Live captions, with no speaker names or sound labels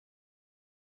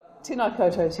Tēnā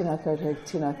koutou, tēnā koutou,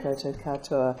 tēnā koutou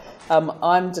katoa.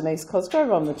 I'm Denise Cosgrove.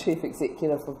 I'm the Chief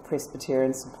Executive of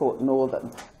Presbyterian Support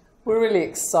Northern. We're really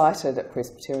excited at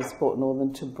Presbyterian Support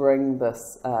Northern to bring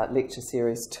this lecture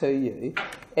series to you.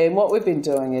 And what we've been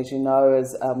doing, as you know,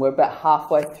 is we're about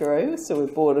halfway through. So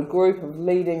we've brought a group of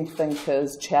leading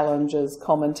thinkers, challengers,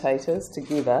 commentators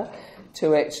together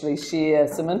to actually share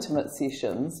some intimate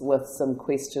sessions with some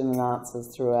question and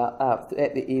answers throughout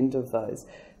at the end of those,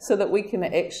 so that we can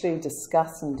actually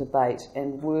discuss and debate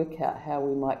and work out how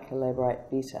we might collaborate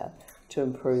better to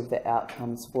improve the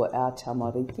outcomes for our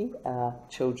tamariki, our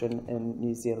children in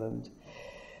New Zealand.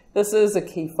 This is a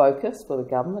key focus for the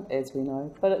government, as we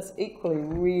know, but it's equally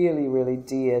really, really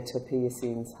dear to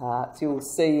PSN's hearts. You'll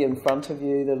see in front of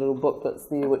you the little booklets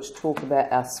there which talk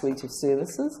about our suite of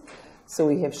services. So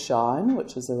we have Shine,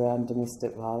 which is around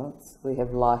domestic violence. We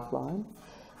have Lifeline.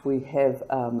 We have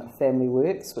Family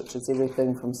Works, which is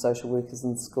everything from social workers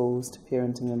in schools to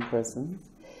parenting in prisons.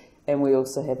 And we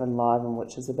also have Enliven,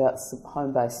 which is about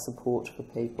home-based support for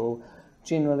people,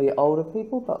 generally older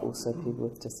people, but also people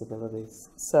with disabilities.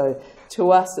 So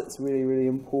to us, it's really, really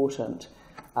important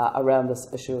around this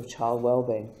issue of child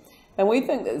wellbeing. And we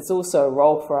think that it's also a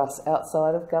role for us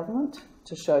outside of government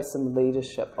to show some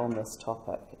leadership on this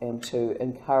topic and to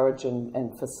encourage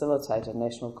and facilitate a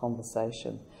national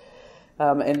conversation.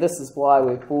 And this is why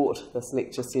we've brought this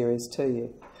lecture series to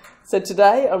you. So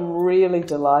today I'm really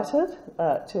delighted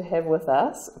to have with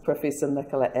us Professor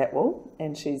Nicola Atwool,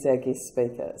 and she's our guest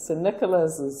speaker. So Nicola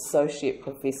is an Associate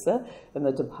Professor in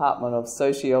the Department of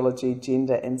Sociology,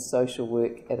 Gender and Social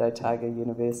Work at Otago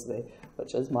University,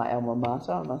 which is my alma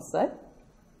mater, I must say.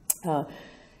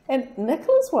 And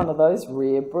Nicola's one of those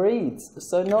rare breeds.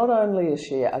 So not only is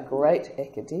she a great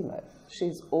academic,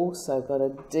 she's also got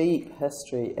a deep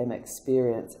history and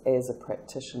experience as a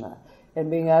practitioner. And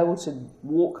being able to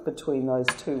walk between those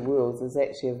two worlds is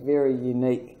actually a very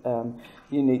unique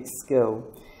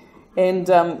skill. And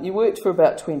you worked for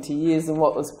about 20 years in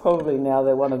what was probably now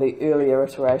one of the earlier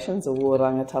iterations of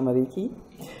Wāranga Tamariki.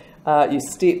 You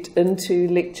stepped into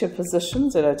lecture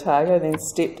positions at Otago, then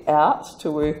stepped out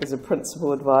to work as a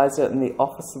principal advisor in the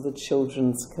Office of the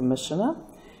Children's Commissioner,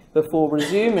 before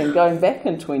going back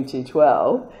in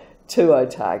 2012 to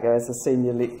Otago as a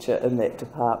senior lecturer in that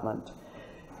department.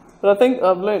 But I think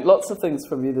I've learnt lots of things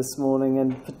from you this morning,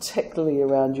 and particularly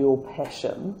around your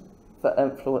passion for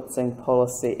influencing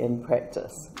policy and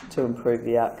practice to improve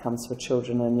the outcomes for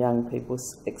children and young people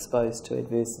exposed to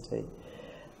adversity.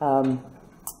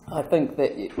 I think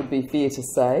that it would be fair to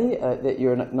say that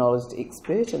you're an acknowledged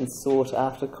expert and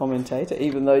sought-after commentator,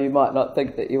 even though you might not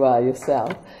think that you are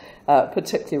yourself,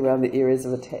 particularly around the areas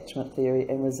of attachment theory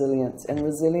and resilience. And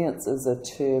resilience is a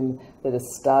term that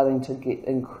is starting to get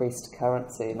increased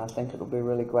currency, and I think it'll be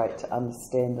really great to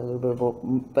understand a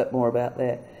little bit more about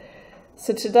that.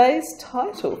 So today's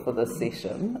title for this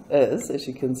session is, as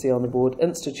you can see on the board,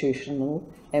 Institutional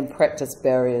and Practice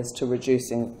Barriers to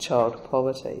Reducing Child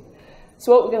Poverty.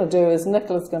 So what we're going to do is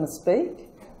Nicola's going to speak.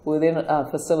 We'll then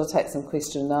facilitate some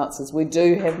question and answers. We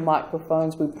do have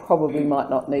microphones. We probably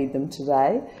might not need them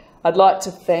today. I'd like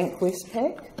to thank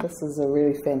Westpac. This is a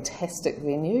really fantastic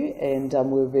venue, and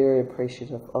we're very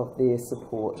appreciative of their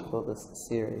support for this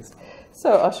series.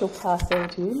 So I shall pass over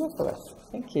to you, Nicola.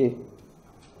 Thank you.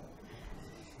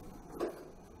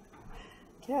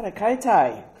 Kia ora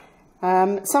koutou.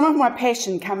 Some of my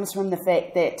passion comes from the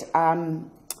fact that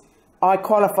I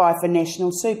qualify for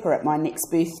National Super at my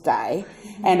next birthday,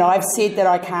 and I've said that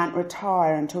I can't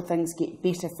retire until things get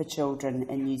better for children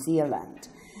in New Zealand.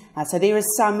 So there is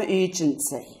some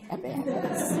urgency about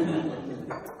this.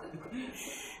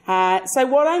 So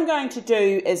what I'm going to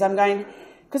do is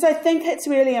because I think it's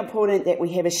really important that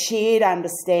we have a shared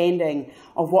understanding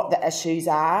of what the issues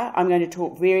are, I'm going to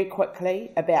talk very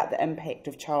quickly about the impact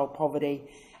of child poverty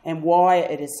and why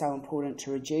it is so important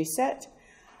to reduce it.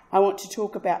 I want to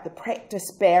talk about the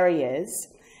practice barriers,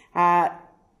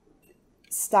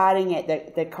 starting at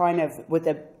with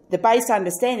the base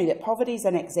understanding that poverty is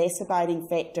an exacerbating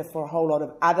factor for a whole lot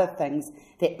of other things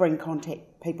that bring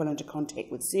people into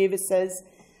contact with services.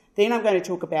 Then I'm going to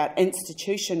talk about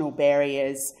institutional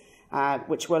barriers,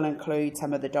 which will include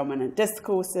some of the dominant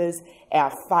discourses,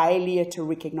 our failure to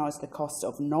recognise the cost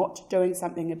of not doing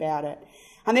something about it.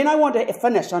 And then I want to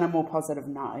finish on a more positive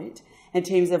note in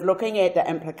terms of looking at the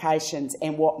implications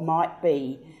and what might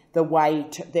be the way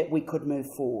that we could move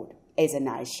forward as a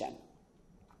nation.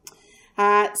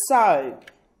 So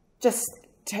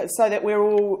that we're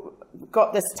all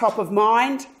got this top of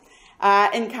mind,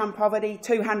 income poverty,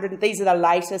 these are the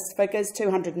latest figures,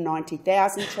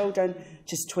 290,000 children,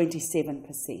 just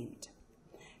 27%.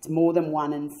 It's more than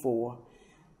 1 in 4.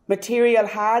 Material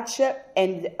hardship,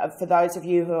 and for those of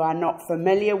you who are not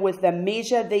familiar with the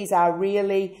measure, these are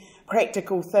really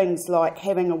practical things like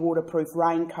having a waterproof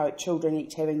raincoat, children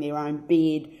each having their own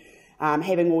bed,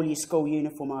 having all your school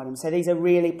uniform items. So these are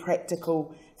really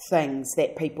practical things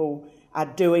that people are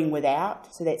doing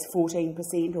without. So that's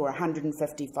 14% or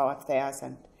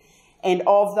 155,000. And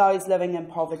of those living in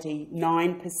poverty,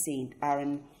 9% are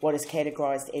in what is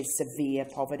categorised as severe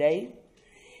poverty.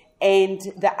 And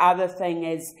the other thing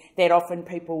is that often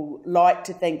people like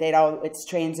to think that, oh, it's a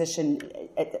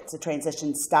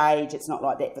transition stage. It's not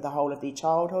like that for the whole of their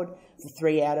childhood. For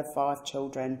 3 out of 5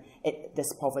 children,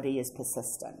 this poverty is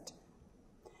persistent.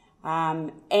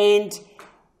 And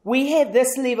we have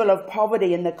this level of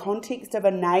poverty in the context of a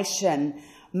nation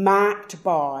marked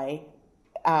by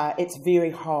its very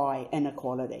high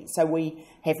inequality. So we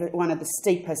have one of the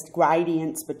steepest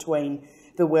gradients between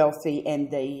the wealthy and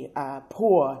the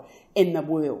poor in the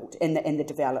world, in the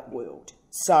developed world.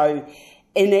 So,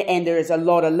 and there is a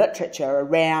lot of literature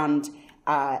around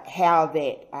how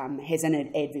that has an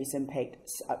adverse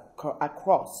impact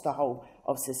across the whole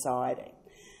of society.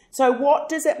 So what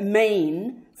does it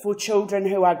mean for children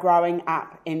who are growing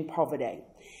up in poverty?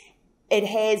 It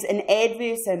has an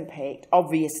adverse impact,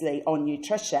 obviously, on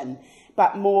nutrition,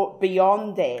 but more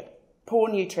beyond that. Poor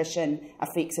nutrition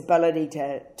affects ability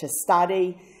to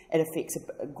study, it affects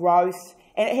growth,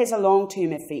 and it has a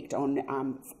long-term effect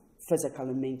on physical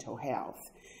and mental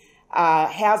health.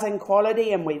 Housing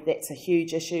quality, and that's a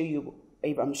huge issue.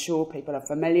 I'm sure people are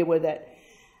familiar with it.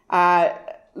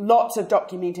 Lots of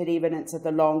documented evidence of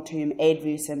the long-term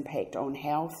adverse impact on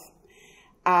health.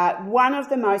 One of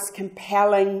the most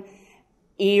compelling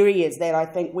areas that I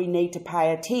think we need to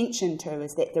pay attention to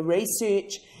is that the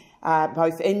research,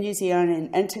 both in New Zealand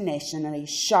and internationally,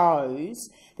 shows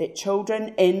that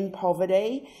children in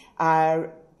poverty,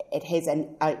 it has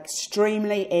an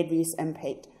extremely adverse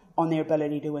impact on their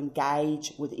ability to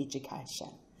engage with education.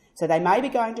 So they may be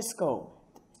going to school.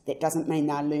 That doesn't mean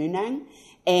they're learning,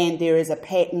 and there is a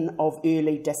pattern of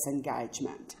early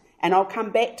disengagement. And I'll come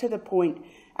back to the point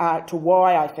to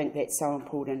why I think that's so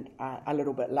important a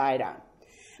little bit later.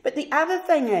 But the other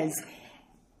thing is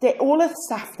that all of the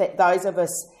stuff that those of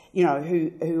us, you know,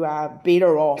 who are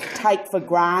better off take for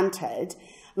granted,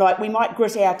 like we might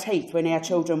grit our teeth when our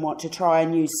children want to try a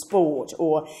new sport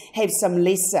or have some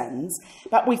lessons,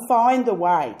 but we find the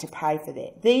way to pay for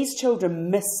that. These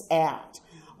children miss out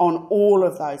on all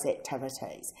of those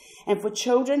activities. And for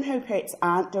children who perhaps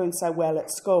aren't doing so well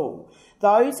at school,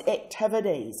 those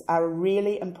activities are a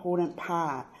really important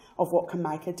part of what can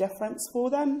make a difference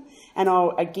for them. And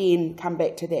I'll again come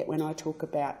back to that when I talk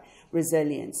about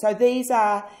resilience. So these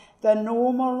are the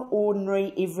normal,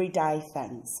 ordinary, everyday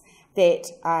things that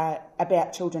are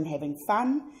about children having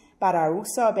fun, but are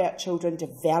also about children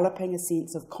developing a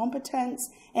sense of competence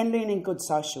and learning good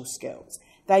social skills.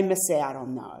 They miss out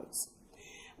on those.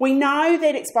 We know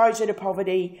that exposure to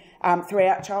poverty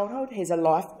throughout childhood has a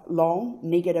lifelong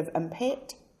negative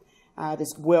impact.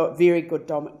 There's very good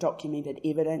documented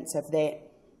evidence of that.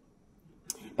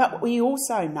 But we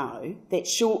also know that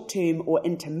short-term or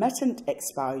intermittent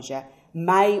exposure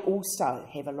may also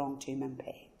have a long-term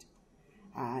impact.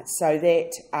 So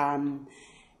that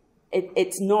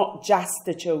it's not just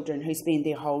the children who spend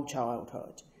their whole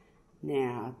childhood.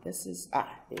 Now, this is,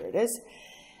 there it is.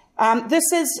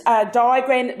 This is a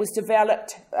diagram that was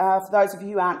developed, for those of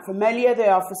you who aren't familiar, the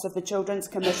Office of the Children's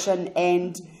Commission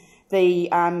and the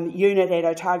unit at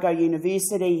Otago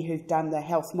University who've done the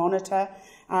Health Monitor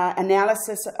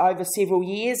analysis over several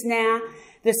years now.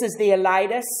 This is their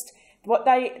latest.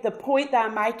 The point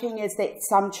they're making is that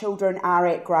some children are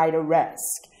at greater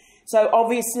risk. So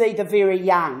obviously the very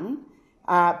young,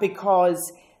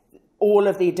 because all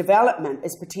of their development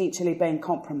is potentially being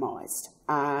compromised.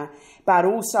 But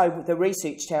also the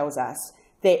research tells us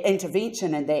that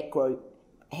intervention in that group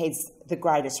has the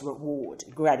greatest reward,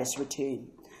 greatest return.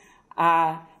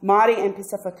 Māori and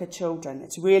Pacifica children,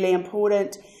 it's really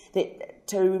important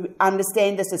to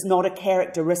understand this is not a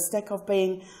characteristic of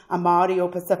being a Māori or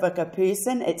Pacifica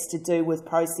person. It's to do with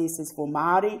processes for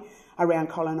Māori around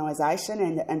colonisation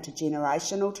and the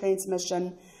intergenerational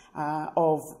transmission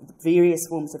of various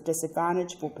forms of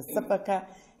disadvantage. For Pacifica,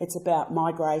 it's about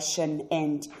migration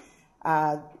and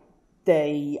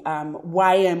the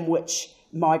way in which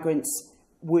migrants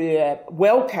were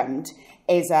welcomed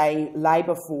as a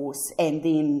labour force, and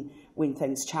then when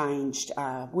things changed,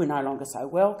 were no longer so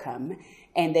welcome,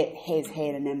 and that has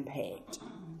had an impact.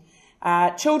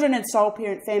 Children in sole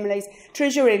parent families,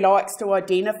 Treasury likes to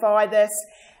identify this.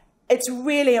 It's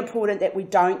really important that we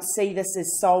don't see this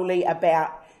as solely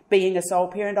about being a sole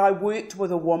parent. I worked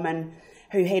with a woman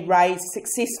who had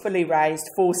successfully raised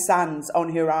 4 sons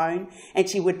on her own, and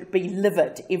she would be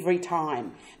livid every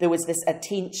time there was this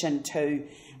attention to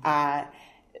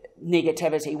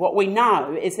negativity. What we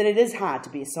know is that it is hard to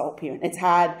be a sole parent. It's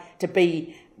hard to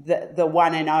be the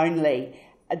one and only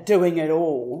doing it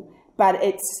all, but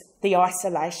it's the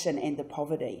isolation and the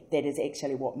poverty that is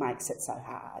actually what makes it so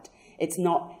hard. It's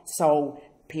not sole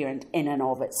parent in and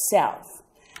of itself.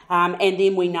 And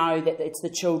then we know that it's the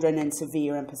children in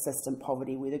severe and persistent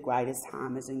poverty where the greatest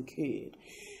harm is incurred.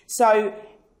 So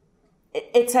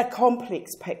it's a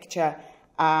complex picture,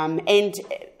 and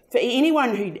for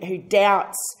anyone who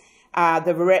doubts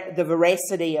the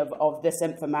veracity of this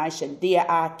information, there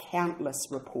are countless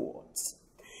reports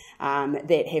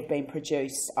that have been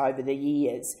produced over the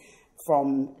years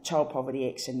from Child Poverty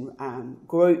Action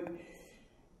Group.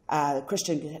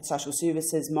 Christian Social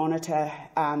Services Monitor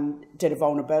did a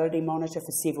vulnerability monitor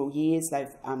for several years.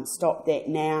 They've stopped that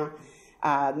now.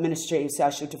 Ministry of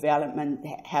Social Development,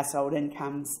 Household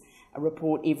Incomes, a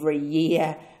report every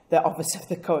year. The Office of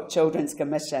the Children's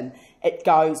Commission. It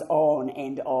goes on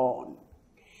and on.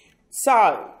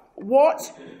 So,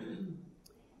 what's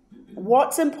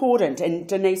important, and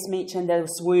Denise mentioned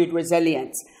this word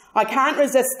resilience. I can't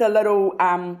resist the little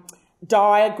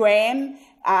diagram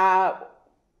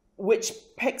which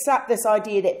picks up this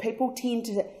idea that people tend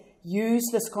to use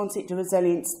this concept of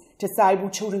resilience to say, well,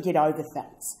 children get over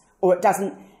things, or it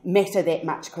doesn't matter that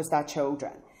much because they're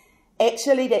children.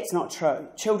 Actually, that's not true.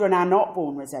 Children are not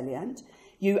born resilient.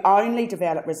 You only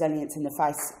develop resilience in the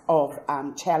face of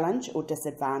challenge or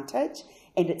disadvantage,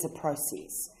 and it's a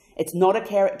process. It's not a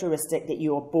characteristic that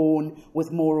you are born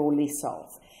with more or less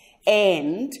of.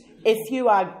 And if you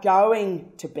are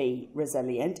going to be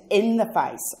resilient in the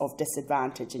face of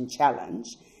disadvantage and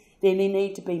challenge, then there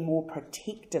need to be more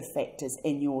protective factors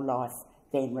in your life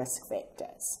than risk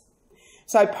factors.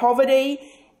 So poverty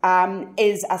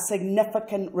is a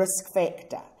significant risk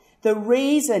factor. The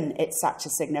reason it's such a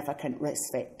significant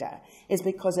risk factor is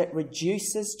because it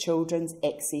reduces children's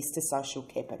access to social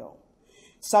capital.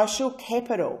 Social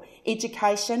capital,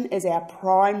 education is our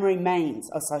primary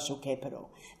means of social capital.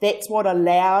 That's what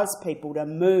allows people to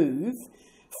move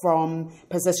from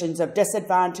positions of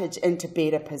disadvantage into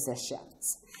better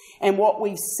positions. And what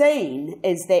we've seen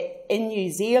is that in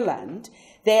New Zealand,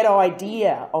 that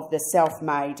idea of the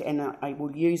self-made, and I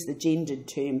will use the gendered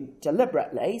term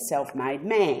deliberately, self-made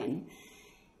man,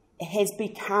 has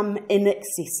become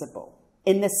inaccessible.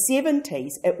 In the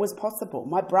 70s, it was possible.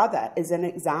 My brother is an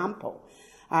example.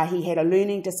 He had a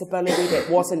learning disability that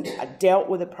wasn't dealt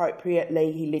with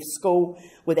appropriately. He left school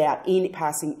without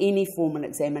passing any formal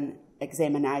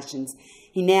examinations.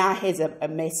 He now has a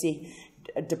massive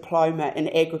diploma in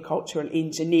agricultural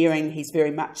engineering. He's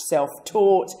very much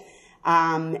self-taught.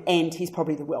 And he's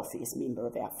probably the wealthiest member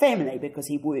of our family because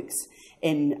he works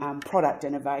in product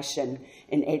innovation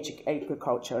in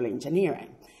agricultural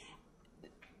engineering.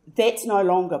 That's no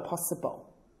longer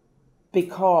possible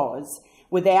because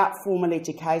without formal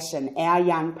education, our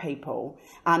young people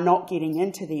are not getting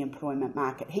into the employment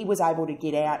market. He was able to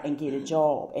get out and get a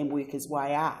job and work his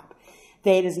way up.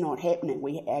 That is not happening.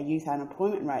 Our youth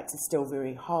unemployment rates are still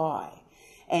very high.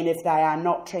 And if they are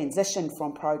not transitioned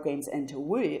from programs into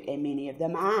work, and many of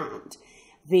them aren't,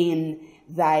 then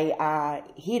they are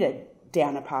headed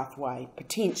down a pathway,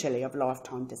 potentially, of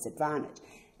lifetime disadvantage.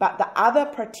 But the other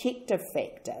protective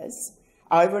factors,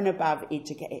 over and above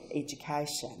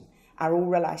education, are all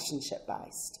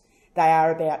relationship-based. They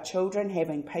are about children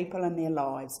having people in their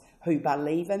lives who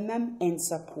believe in them and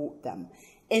support them,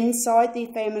 inside their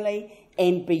family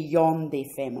and beyond their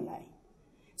family.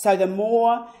 So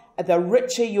the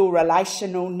richer your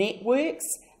relational networks,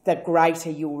 the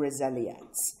greater your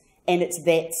resilience. And it's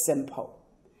that simple.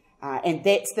 And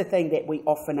that's the thing that we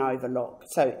often overlook.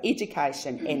 So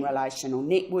education and relational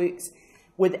networks.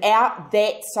 Without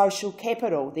that social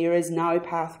capital, there is no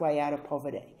pathway out of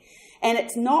poverty. And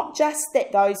it's not just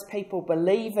that those people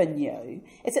believe in you,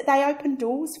 it's that they open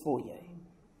doors for you.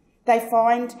 They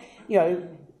find,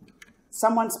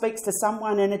 someone speaks to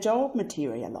someone and a job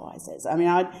materialises. I mean,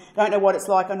 I don't know what it's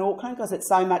like in Auckland because it's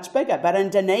so much bigger, but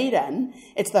in Dunedin,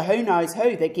 it's the who knows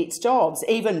who that gets jobs.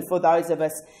 Even for those of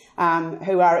us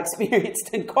who are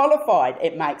experienced and qualified,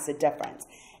 it makes a difference.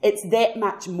 It's that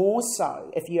much more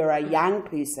so if you're a young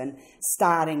person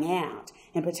starting out,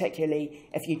 and particularly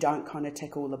if you don't kind of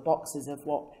tick all the boxes of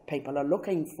what people are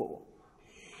looking for.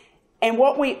 And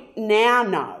what we now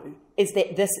know is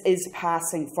that this is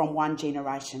passing from one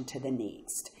generation to the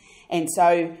next. And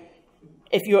so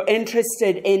if you're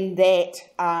interested in that,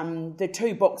 the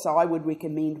two books I would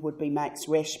recommend would be Max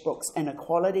Rash books,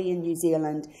 Inequality in New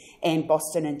Zealand, and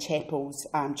Boston and Chappell's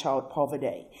Child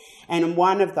Poverty. And in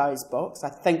one of those books, I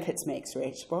think it's Max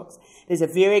Rash books, there's a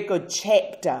very good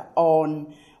chapter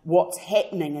on what's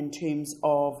happening in terms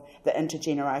of the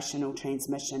intergenerational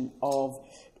transmission of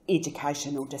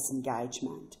educational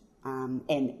disengagement,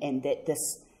 and that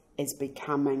this is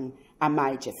becoming a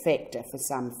major factor for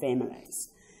some families.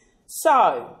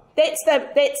 So that's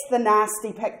the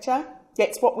nasty picture.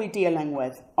 That's what we're dealing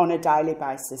with on a daily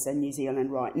basis in New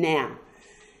Zealand right now.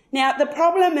 Now, the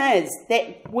problem is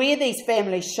that where these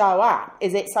families show up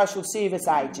is at social service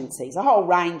agencies, a whole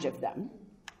range of them.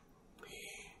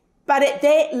 But at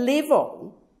that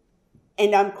level,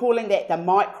 and I'm calling that the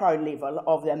micro level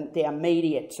of the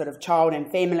immediate sort of child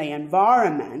and family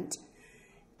environment,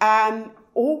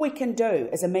 all we can do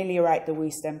is ameliorate the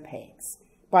worst impacts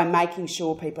by making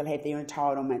sure people have their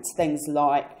entitlements, things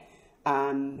like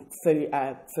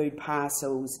food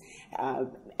parcels,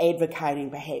 advocating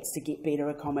perhaps to get better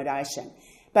accommodation.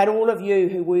 But all of you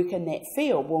who work in that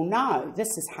field will know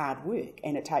this is hard work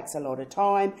and it takes a lot of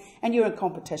time, and you're in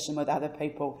competition with other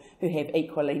people who have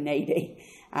equally needy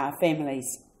families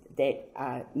that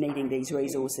are needing these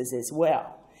resources as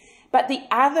well. But the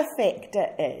other factor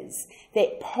is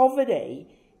that poverty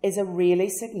is a really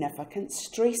significant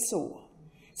stressor.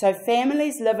 So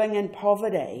families living in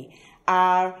poverty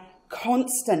are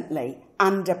constantly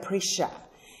under pressure.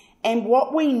 And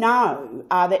what we know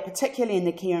are that particularly in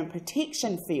the care and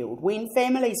protection field, when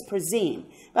families present,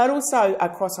 but also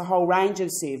across a whole range of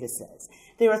services,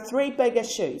 there are three big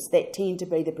issues that tend to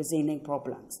be the presenting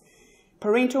problems: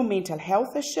 parental mental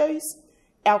health issues,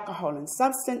 alcohol and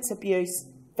substance abuse,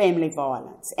 family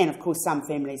violence. And of course some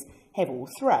families have all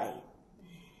three.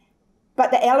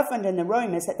 But the elephant in the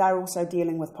room is that they're also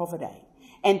dealing with poverty.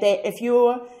 And that if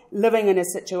you're living in a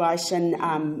situation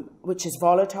which is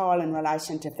volatile in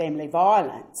relation to family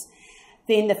violence,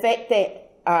 then the fact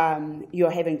that you're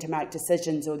having to make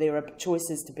decisions or there are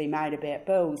choices to be made about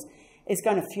bills is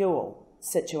going to fuel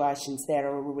situations that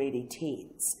are already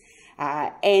tense.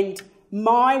 And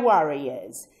my worry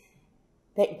is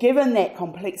that given that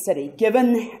complexity,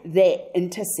 given that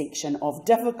intersection of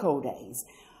difficulties,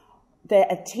 the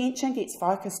attention gets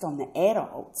focused on the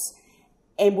adults,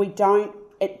 and we don't.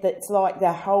 It's like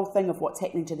the whole thing of what's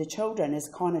happening to the children is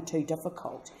kind of too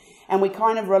difficult. And we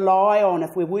kind of rely on,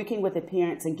 if we're working with the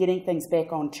parents and getting things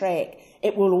back on track,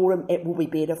 it will be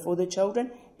better for the children.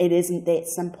 It isn't that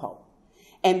simple.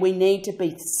 And we need to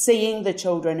be seeing the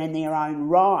children in their own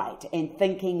right and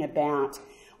thinking about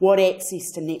what access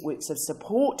to networks of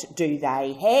support do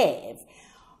they have.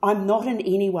 I'm not in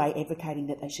any way advocating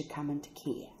that they should come into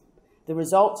care. The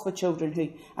results for children who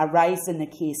are raised in the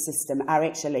care system are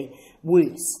actually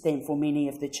worse than for many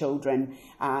of the children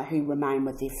who remain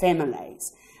with their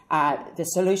families. The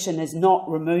solution is not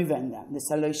removing them. The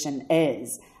solution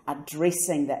is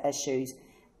addressing the issues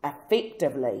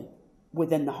effectively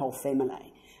within the whole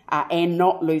family and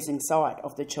not losing sight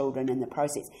of the children in the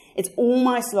process. It's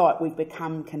almost like we've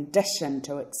become conditioned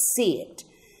to accept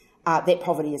that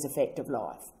poverty is a fact of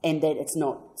life and that it's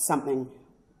not something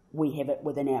we have it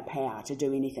within our power to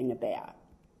do anything about.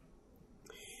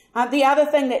 The other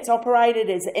thing that's operated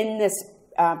is in this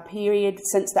period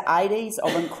since the 80s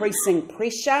of increasing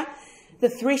pressure, the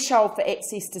threshold for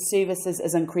access to services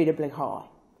is incredibly high.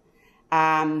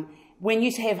 When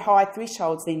you have high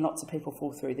thresholds, then lots of people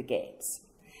fall through the gaps.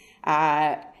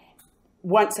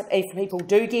 If people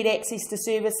do get access to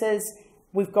services,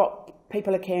 we've got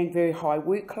people are carrying very high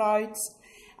workloads.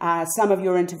 Some of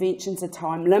your interventions are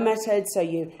time limited, so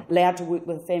you're allowed to work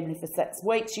with a family for 6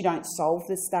 weeks. You don't solve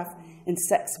this stuff in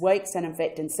 6 weeks, and in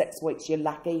fact in 6 weeks you're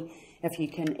lucky if you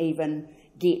can even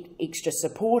get extra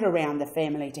support around the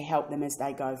family to help them as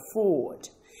they go forward.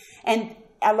 And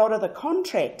a lot of the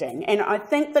contracting, and I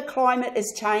think the climate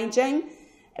is changing,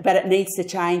 but it needs to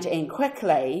change and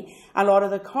quickly, a lot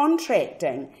of the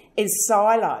contracting is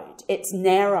siloed, it's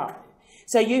narrow.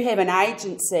 So you have an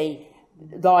agency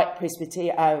like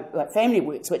like Family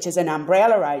Works, which is an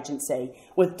umbrella agency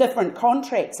with different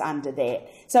contracts under that.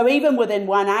 So even within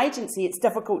one agency, it's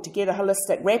difficult to get a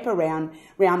holistic wrap around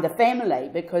the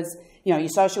family because, you know, your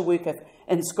social worker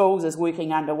in schools is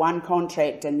working under one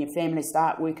contract and your family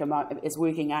start worker is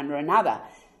working under another.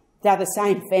 They're the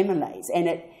same families,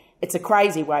 and it's a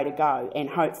crazy way to go, and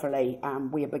hopefully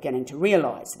we are beginning to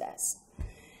realise this.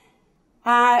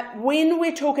 When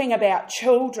we're talking about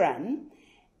children,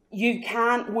 you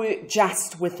can't work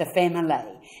just with the family.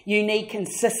 You need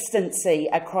consistency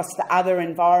across the other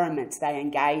environments they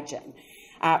engage in,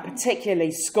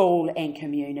 particularly school and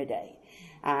community.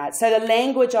 So the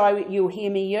language you'll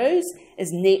hear me use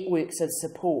is networks of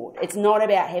support. It's not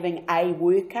about having a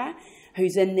worker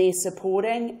who's in there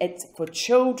supporting. It's for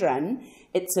children.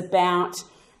 It's about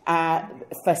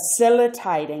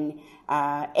facilitating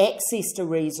access to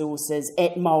resources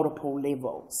at multiple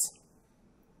levels.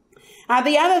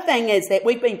 The other thing is that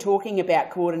we've been talking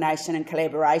about coordination and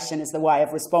collaboration as the way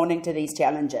of responding to these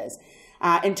challenges.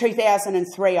 In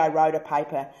 2003, I wrote a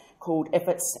paper called If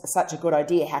It's Such a Good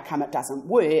Idea, How Come It Doesn't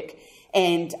Work?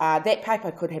 And that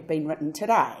paper could have been written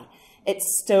today.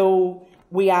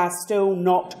 We are still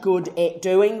not good at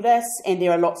doing this, and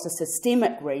there are lots of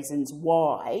systemic reasons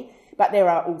why, but there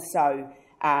are also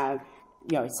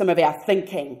some of our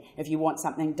thinking, if you want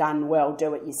something done well,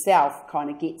 do it yourself, kind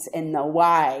of gets in the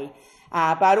way.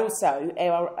 But also,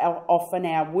 often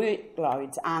our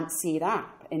workloads aren't set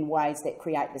up in ways that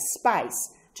create the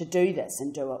space to do this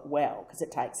and do it well, because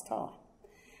it takes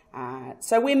time.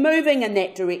 So we're moving in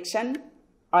that direction,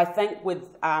 I think, with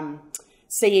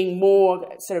seeing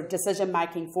more sort of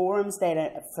decision-making forums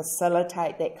that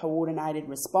facilitate that coordinated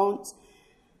response.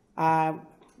 They're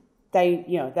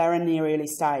in their early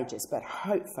stages, but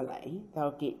hopefully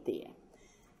they'll get there.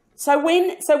 So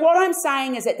what I'm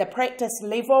saying is, at the practice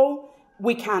level,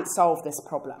 we can't solve this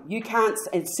problem. You can't,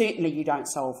 and certainly you don't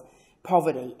solve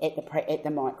poverty at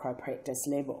the micro practice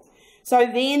level. So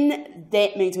then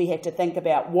that means we have to think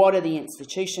about what are the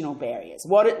institutional barriers,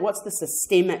 what's the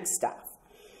systemic stuff.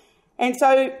 And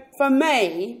so for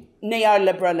me,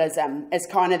 neoliberalism is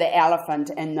kind of the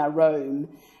elephant in the room.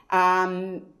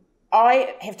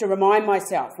 I have to remind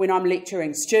myself when I'm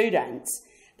lecturing students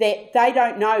that they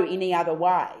don't know any other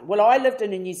way. Well, I lived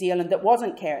in a New Zealand that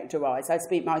wasn't characterised. I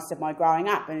spent most of my growing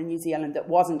up in a New Zealand that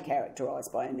wasn't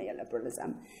characterised by neoliberalism.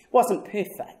 It wasn't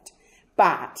perfect,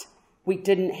 but we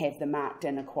didn't have the marked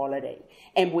inequality,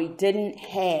 and we didn't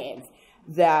have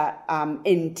the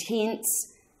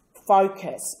intense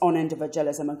focus on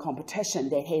individualism and competition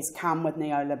that has come with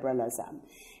neoliberalism.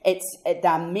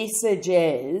 The message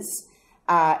is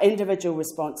individual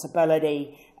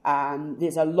responsibility.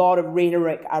 There's a lot of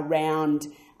rhetoric around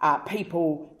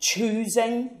people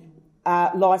choosing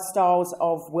lifestyles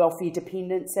of welfare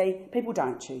dependency. People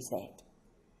don't choose that.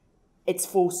 It's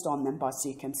forced on them by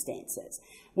circumstances.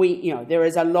 There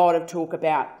is a lot of talk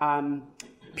about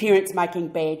parents making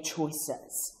bad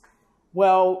choices.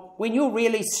 Well, when you're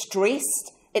really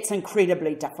stressed, it's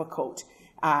incredibly difficult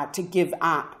to give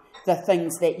up the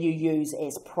things that you use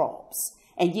as props.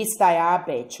 And yes, they are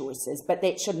bad choices, but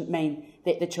that shouldn't mean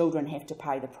that the children have to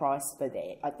pay the price for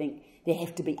that. I think there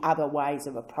have to be other ways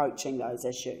of approaching those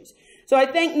issues. So I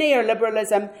think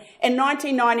neoliberalism, in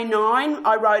 1999,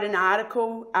 I wrote an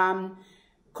article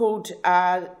called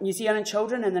New Zealand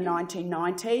Children in the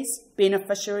 1990s,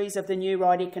 Beneficiaries of the New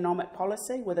Right Economic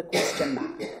Policy, with a question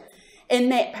mark. In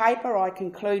that paper, I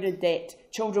concluded that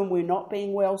children were not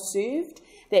being well served,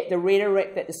 that the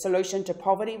rhetoric that the solution to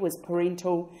poverty was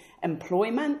parental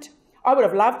employment. I would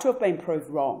have loved to have been proved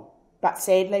wrong, but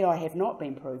sadly I have not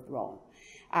been proved wrong.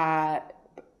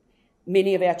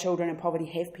 Many of our children in poverty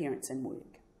have parents in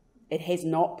work. It has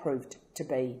not proved to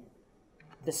be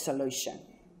the solution.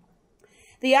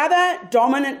 The other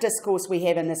dominant discourse we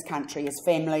have in this country is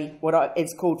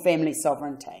it's called family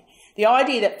sovereignty. The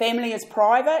idea that family is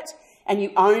private and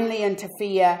you only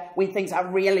interfere when things are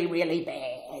really, really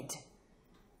bad.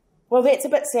 Well, that's a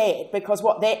bit sad, because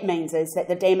what that means is that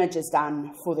the damage is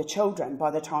done for the children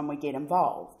by the time we get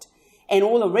involved. And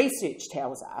all the research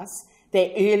tells us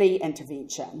that early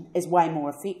intervention is way more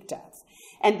effective.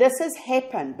 And this has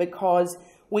happened because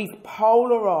we've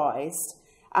polarised.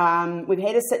 We've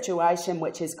had a situation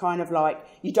which is kind of like,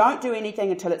 you don't do anything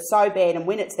until it's so bad, and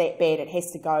when it's that bad, it has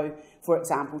to go, for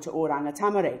example, to oranga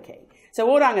tamariki. So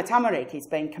oranga tamariki has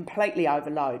been completely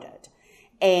overloaded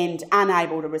and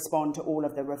unable to respond to all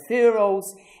of the referrals,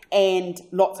 and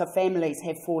lots of families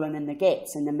have fallen in the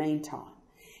gaps in the meantime.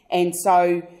 And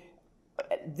so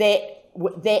that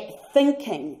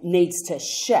thinking needs to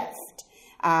shift,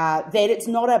 that it's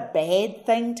not a bad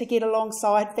thing to get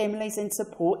alongside families and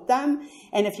support them,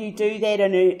 and if you do that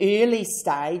in an early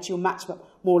stage, you're much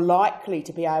more likely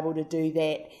to be able to do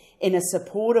that in a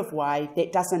supportive way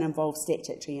that doesn't involve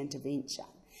statutory intervention.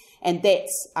 And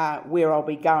that's where I'll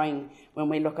be going when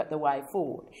we look at the way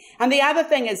forward. And the other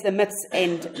thing is the myths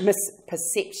and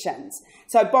misperceptions.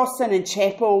 So Boston and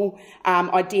Chappell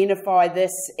identify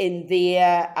this in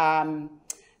their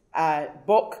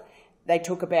book. They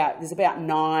talk about, there's about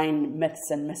 9 myths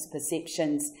and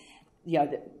misperceptions,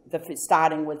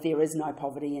 starting with there is no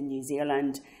poverty in New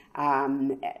Zealand,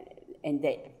 and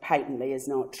that patently is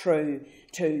not true,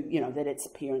 to, that it's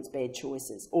parents' bad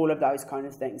choices, all of those kind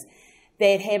of things.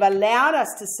 that have allowed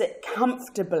us to sit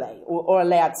comfortably, or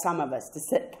allowed some of us to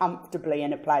sit comfortably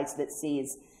in a place that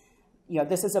says, you know,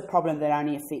 this is a problem that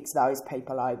only affects those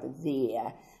people over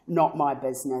there, not my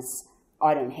business.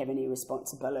 I don't have any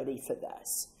responsibility for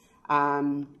this.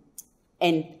 And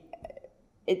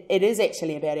it is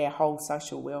actually about our whole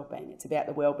social wellbeing. It's about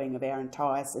the wellbeing of our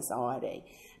entire society,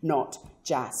 not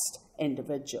just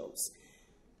individuals.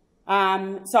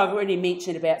 So I've already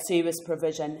mentioned about service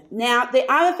provision. Now, the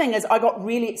other thing is I got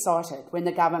really excited when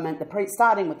the government,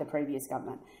 starting with the previous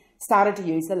government, started to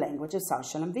use the language of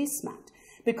social investment.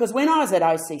 Because when I was at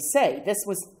OCC, this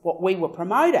was what we were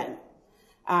promoting.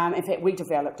 In fact, we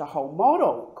developed a whole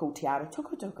model called Te Ara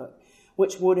Tukutuku,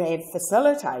 which would have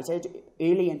facilitated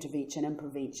early intervention and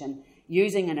prevention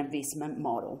using an investment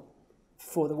model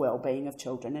for the well-being of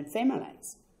children and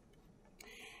families.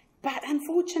 But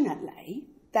unfortunately,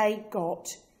 they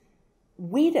got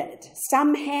wedded.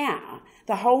 Somehow,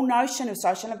 the whole notion of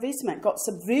social investment got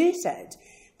subverted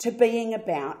to being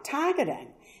about targeting,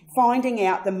 finding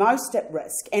out the most at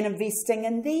risk and investing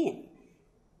in them.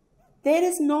 That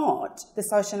is not the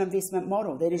social investment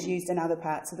model that is used in other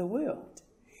parts of the world.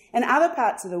 In other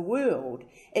parts of the world,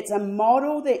 it's a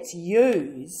model that's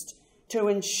used to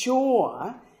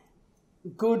ensure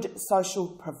good social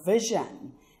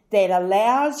provision that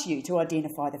allows you to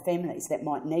identify the families that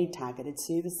might need targeted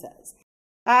services.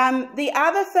 The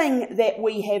other thing that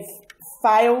we have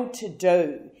failed to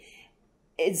do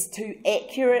is to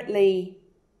accurately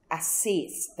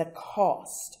assess the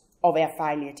cost of our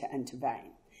failure to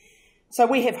intervene. So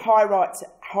we have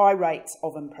high rates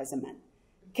of imprisonment.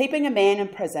 Keeping a man in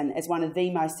prison is one of the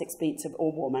most expensive,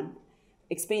 or woman,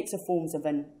 expensive forms of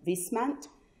investment,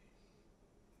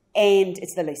 and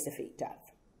it's the least effective.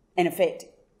 And in fact,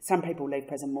 some people leave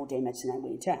prison more damaged than they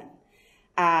went in.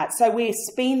 So we're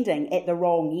spending at the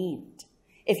wrong end.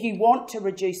 If you want to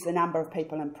reduce the number of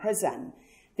people in prison,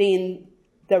 then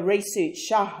the research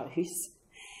shows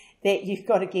that you've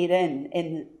got to get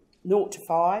in 0 to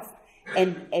 5,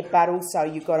 but also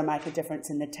you've got to make a difference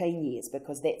in the teen years,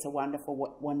 because that's a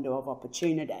wonderful window of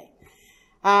opportunity.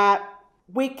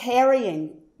 We're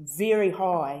carrying very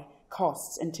high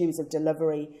costs in terms of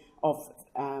delivery of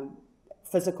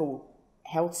physical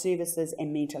health services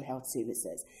and mental health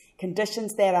services,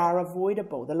 conditions that are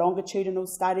avoidable. The longitudinal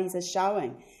studies are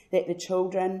showing that the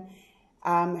children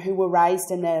who were raised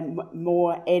in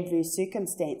more adverse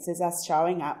circumstances are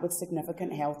showing up with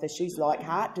significant health issues like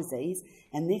heart disease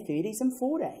in their 30s and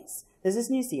 40s. This is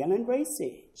New Zealand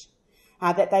research,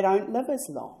 that they don't live as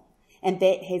long, and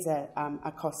that has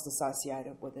a cost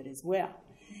associated with it as well.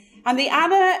 And the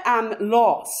other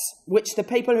loss, which the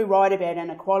people who write about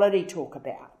inequality talk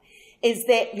about, is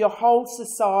that your whole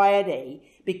society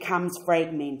becomes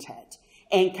fragmented,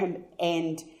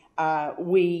 and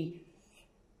we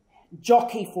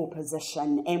jockey for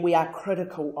position, and we are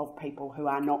critical of people who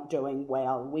are not doing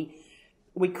well.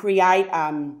 We create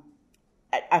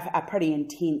a pretty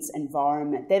intense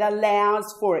environment that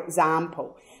allows, for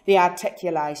example, the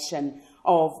articulation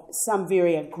of some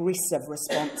very aggressive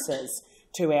responses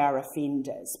to our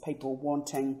offenders, people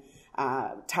wanting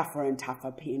tougher and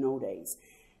tougher penalties.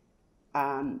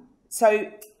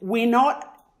 So we're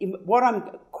not, what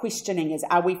I'm questioning is,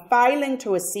 are we failing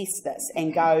to assess this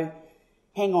and go,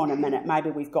 hang on a minute, maybe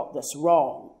we've got this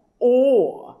wrong?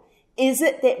 Or is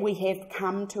it that we have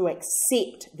come to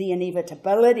accept the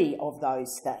inevitability of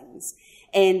those things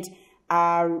and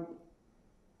don't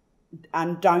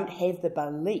have the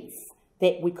belief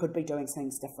that we could be doing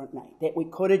things differently, that we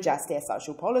could adjust our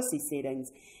social policy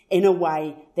settings in a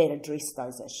way that address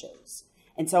those issues?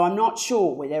 And so I'm not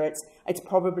sure whether it's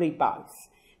probably both,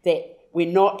 that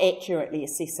we're not accurately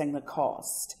assessing the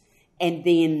cost, and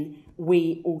then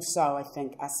we also, I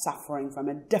think, are suffering from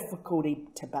a difficulty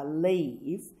to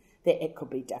believe that it could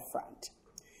be different.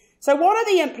 So what are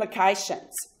the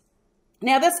implications?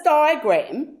 Now, this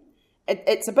diagram,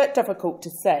 it's a bit difficult to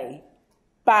see,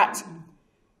 but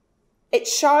it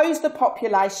shows the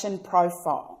population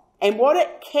profile. And what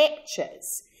it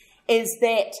captures is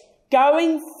that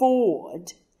going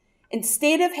forward,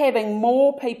 instead of having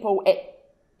more people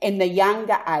in the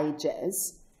younger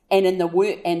ages and in the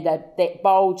work, and that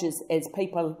bulges as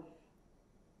people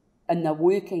in the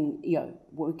working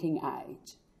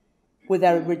age, with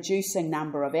a reducing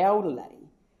number of elderly,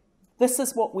 this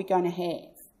is what we're going to have: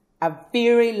 a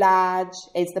very large,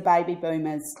 as the baby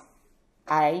boomers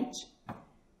age,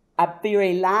 a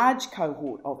very large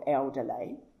cohort of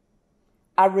elderly,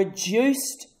 a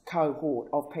reduced cohort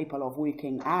of people of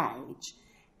working age,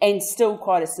 and still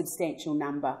quite a substantial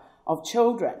number of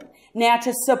children. Now,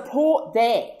 to support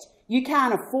that, you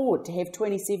can't afford to have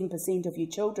 27% of your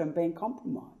children being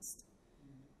compromised.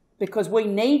 because we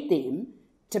need them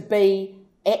to be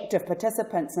active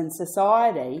participants in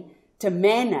society to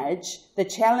manage the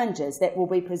challenges that will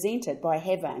be presented by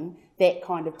having that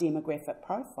kind of demographic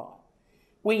profile.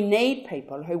 We need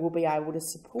people who will be able to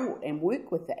support and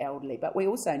work with the elderly, but we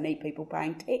also need people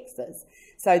paying taxes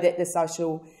so that the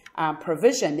social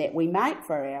provision that we make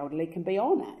for our elderly can be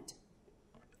honoured.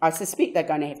 I suspect they're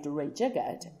going to have to rejig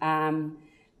it,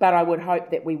 but I would hope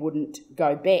that we wouldn't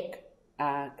go back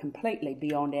completely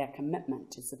beyond our commitment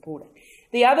to supporting.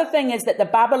 The other thing is that the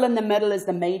bubble in the middle is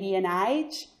the median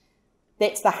age.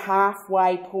 That's the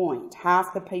halfway point.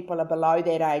 Half the people are below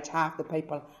that age, half the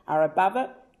people are above it.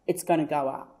 It's going to go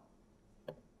up.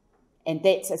 And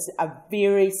that's a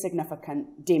very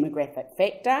significant demographic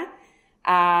factor.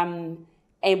 And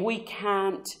we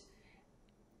can't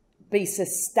be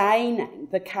sustaining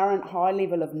the current high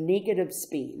level of negative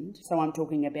spend. So I'm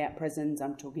talking about prisons,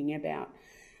 I'm talking about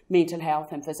mental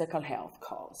health and physical health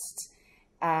costs,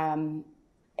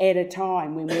 at a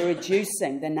time when we're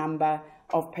reducing the number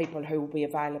of people who will be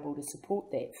available to support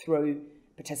that through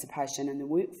participation in the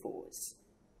workforce.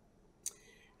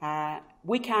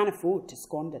 We can't afford to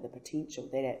squander the potential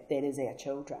that is our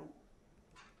children.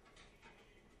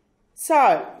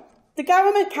 So, the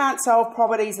government can't solve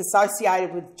poverties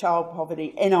associated with child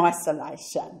poverty in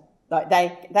isolation. Like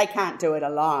they can't do it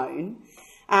alone.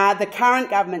 The current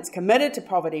government's committed to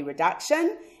poverty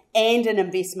reduction and an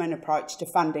investment approach to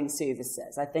funding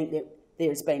services. I think that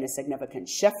there's been a significant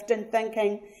shift in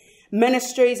thinking.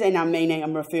 Ministries, and I'm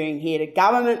referring here to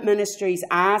government ministries,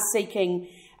 are seeking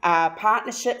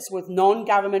partnerships with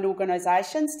non-government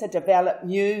organisations to develop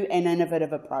new and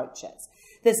innovative approaches.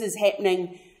 This is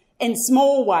happening in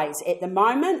small ways at the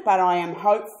moment, but I am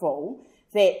hopeful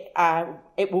that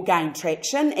it will gain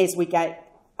traction as we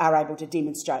are able to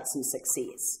demonstrate some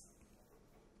success.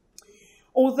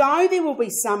 Although there will be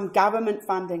some government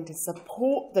funding to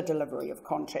support the delivery of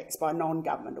contracts by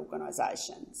non-government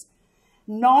organisations,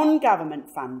 non-government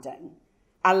funding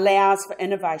allows for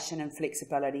innovation and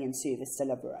flexibility in service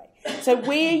delivery. So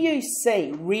where you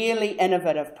see really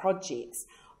innovative projects,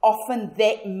 often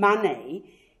that money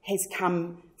has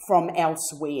come from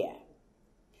elsewhere.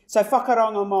 So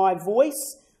Whakarongo My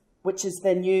Voice, which is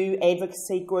the new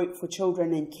advocacy group for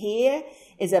children in care,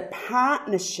 is a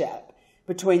partnership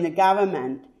between the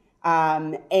government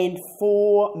and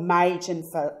 4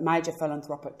 major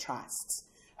philanthropic trusts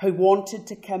who wanted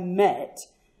to commit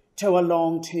to a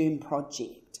long-term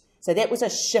project. So that was a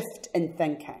shift in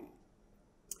thinking.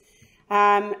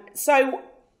 So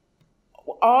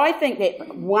I think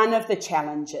that one of the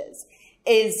challenges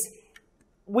is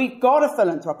we've got a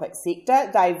philanthropic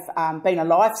sector. They've been a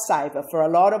lifesaver for a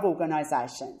lot of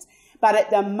organisations. But at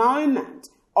the moment,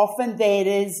 often that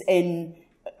is in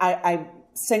a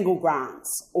single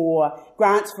grants or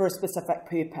grants for a specific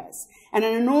purpose. And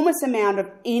an enormous amount of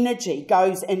energy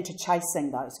goes into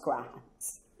chasing those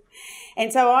grants.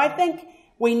 And so I think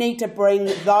we need to bring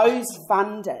those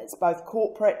funders, both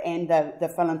corporate and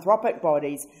the philanthropic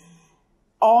bodies,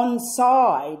 on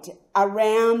side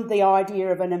around the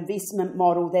idea of an investment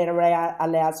model that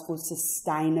allows for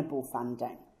sustainable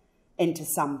funding into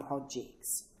some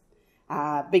projects.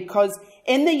 Because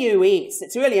in the US,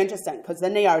 it's really interesting because the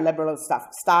neoliberal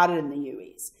stuff started in the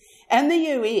US. In the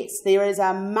US, there is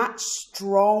a much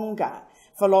stronger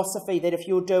philosophy that if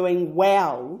you're doing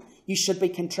well, you should be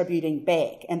contributing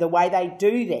back. And the way they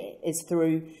do that is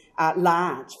through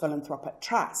large philanthropic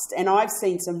trusts. And I've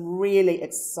seen some really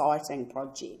exciting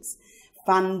projects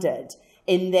funded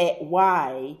in that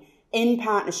way in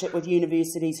partnership with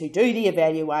universities who do the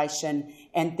evaluation,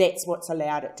 and that's what's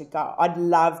allowed it to go. I'd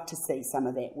love to see some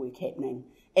of that work happening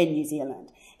in New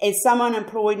Zealand. As someone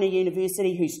employed in a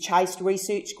university who's chased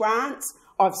research grants,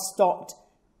 I've stopped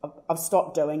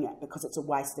doing it because it's a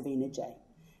waste of energy.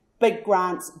 Big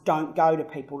grants don't go to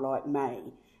people like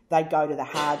me. They go to the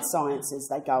hard sciences,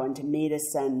 they go into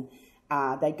medicine,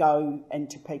 they go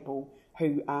into people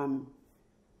who aren't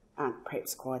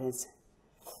perhaps quite as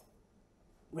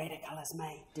radical as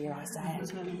me, dare I say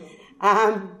it.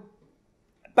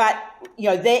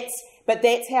 But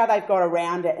that's how they've got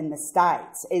around it in the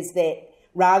States, is that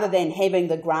rather than having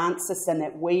the grant system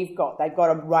that we've got, they've got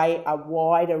a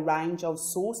wider range of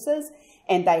sources,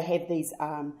 and they have these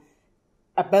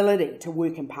ability to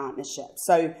work in partnership.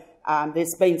 So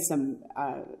there's been some,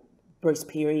 Bruce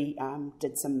Perry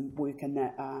did some work in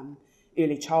the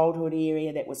early childhood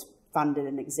area that was funded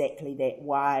in exactly that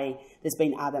way. There's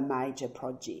been other major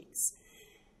projects.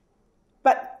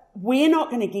 But we're not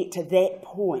going to get to that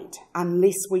point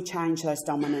unless we change those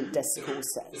dominant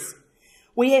discourses.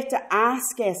 We have to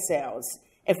ask ourselves,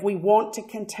 if we want to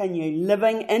continue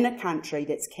living in a country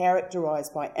that's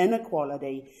characterised by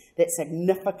inequality that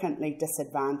significantly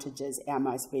disadvantages our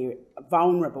most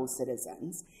vulnerable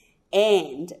citizens,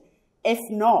 and if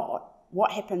not,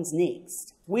 what happens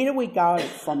next? Where do we go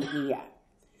from here?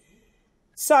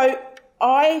 So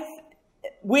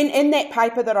when in that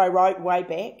paper that I wrote way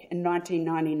back in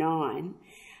 1999,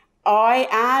 I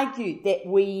argued that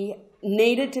we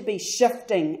needed to be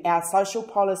shifting our social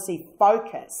policy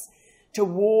focus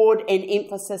toward an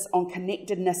emphasis on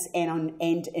connectedness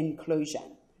and inclusion.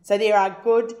 So there are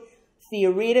good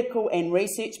theoretical and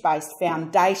research-based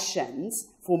foundations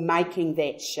for making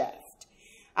that shift.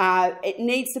 It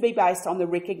needs to be based on the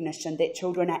recognition that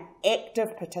children are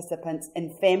active participants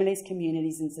in families,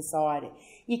 communities and society.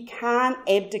 You can't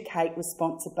abdicate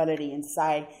responsibility and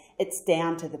say it's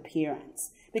down to the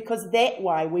parents, because that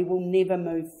way we will never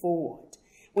move forward.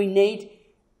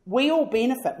 We all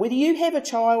benefit, whether you have a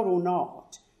child or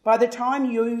not. By the time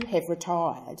you have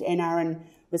retired and are in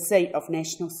receipt of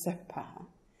national super,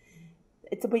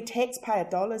 it'll be taxpayer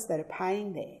dollars that are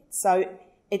paying that. So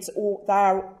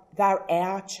they're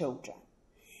our children.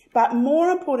 But more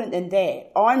important than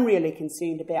that, I'm really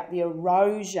concerned about the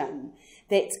erosion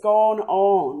that's gone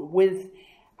on with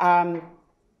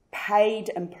paid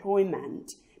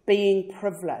employment being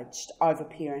privileged over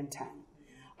parenting.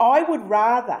 I would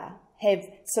rather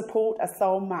support a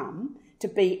sole mum to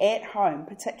be at home,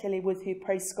 particularly with her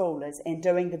preschoolers, and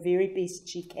doing the very best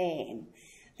she can,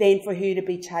 than for her to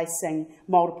be chasing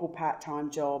multiple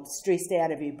part-time jobs, stressed out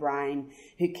of her brain,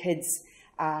 her kids,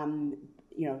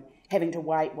 having to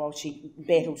wait while she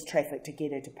battles traffic to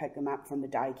get her to pick them up from the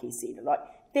daycare centre. Like,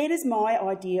 that is my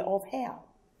idea of hell.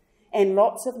 And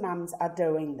lots of mums are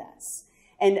doing this.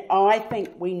 And I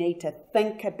think we need to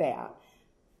think about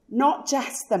not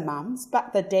just the mums,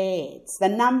 but the dads. The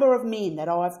number of men that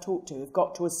I've talked to have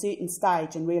got to a certain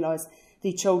stage and realised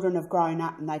their children have grown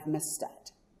up and they've missed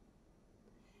it.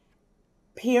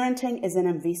 Parenting is an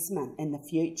investment in the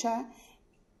future.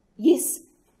 Yes,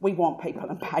 we want people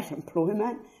in paid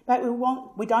employment, but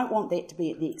we don't want that to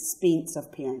be at the expense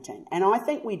of parenting. And I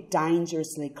think we're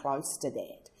dangerously close to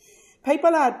that.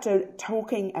 People are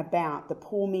talking about the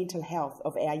poor mental health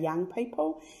of our young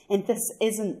people, and this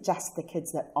isn't just the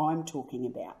kids that I'm talking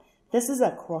about. This is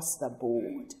across the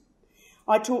board.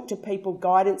 I talk to people,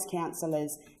 guidance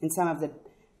counsellors in some of the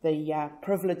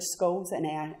privileged schools in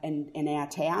our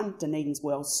town. Dunedin's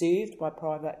well served by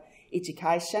private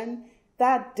education.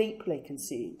 They're deeply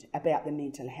concerned about the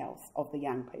mental health of the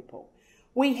young people.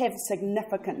 We have a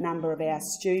significant number of our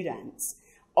students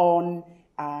on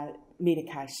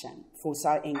medication for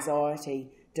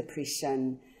anxiety,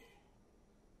 depression.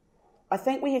 I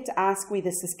think we have to ask where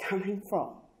this is coming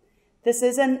from. This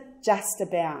isn't just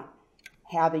about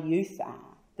how the youth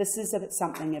are. This is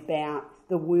something about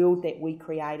the world that we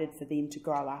created for them to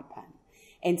grow up in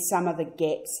and some of the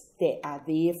gaps that are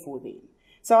there for them.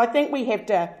 So I think we have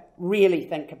to really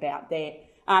think about that.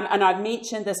 And I've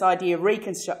mentioned this idea of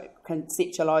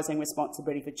reconceptualising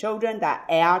responsibility for children. They're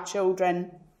our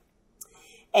children,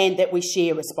 and that we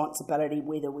share responsibility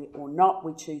whether or not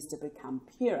we choose to become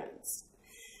parents.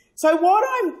 So what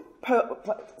I'm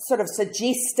sort of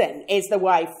suggesting as the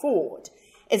way forward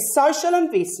is social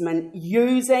investment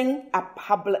using a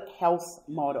public health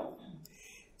model.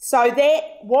 So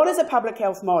what is a public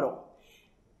health model?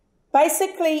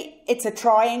 Basically, it's a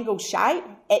triangle shape.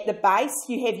 At the base,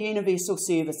 you have universal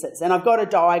services. And I've got a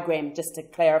diagram just to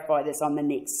clarify this on the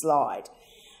next slide.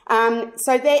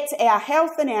 So that's our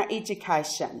health and our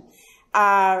education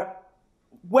are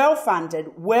well funded,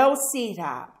 well set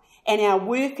up, and our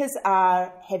workers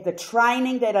have the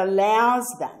training that allows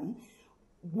them,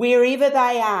 wherever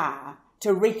they are,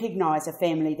 to recognise a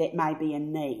family that may be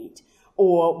in need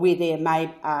or where there may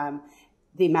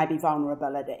be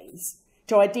vulnerabilities,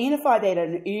 to identify that at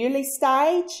an early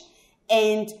stage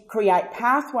and create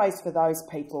pathways for those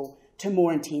people to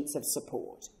more intensive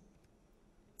support.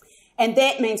 And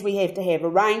that means we have to have a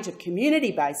range of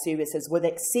community-based services with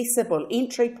accessible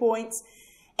entry points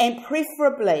and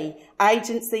preferably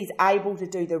agencies able to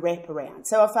do the wraparound.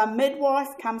 So if a midwife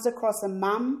comes across a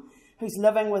mum who's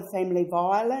living with family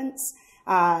violence,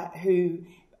 who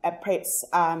perhaps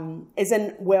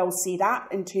isn't well set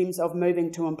up in terms of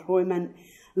moving to employment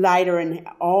later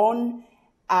on,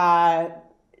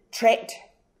 trapped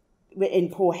in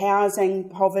poor housing,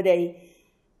 poverty,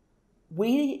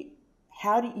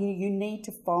 you need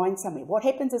to find somewhere. What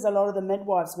happens is a lot of the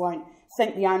midwives won't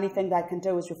think the only thing they can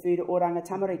do is refer to oranga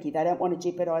tamariki. They don't want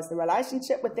to jeopardise the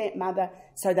relationship with that mother,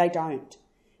 so they don't.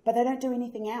 But they don't do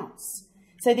anything else.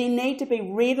 So there need to be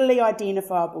readily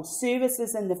identifiable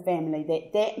services in the family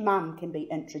that mum can be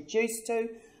introduced to,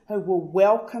 who will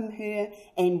welcome her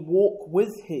and walk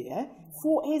with her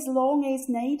for as long as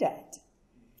needed,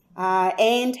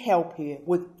 and help her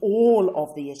with all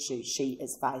of the issues she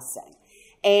is facing,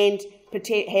 and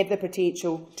have the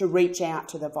potential to reach out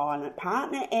to the violent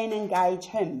partner and engage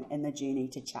him in the journey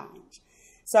to change.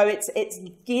 So it's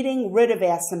getting rid of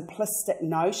our simplistic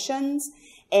notions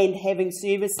and having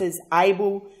services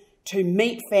able to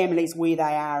meet families where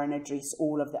they are and address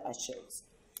all of the issues.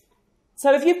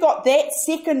 So if you've got that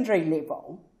secondary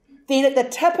level, then at the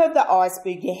tip of the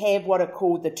iceberg you have what are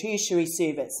called the tertiary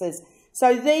services.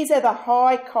 So these are the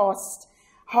high cost,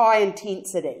 high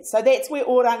intensity. So that's where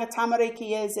oranga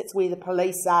tamariki is, it's where the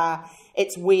police are,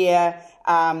 it's where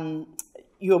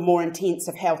your more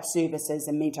intensive health services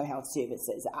and mental health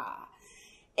services are.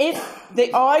 If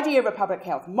the idea of a public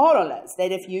health model is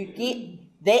that if you get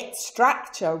that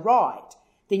structure right,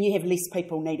 then you have less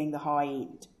people needing the high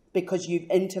end because you've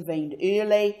intervened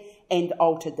early and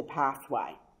altered the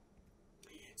pathway.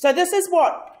 So this is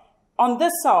what, on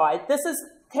this side,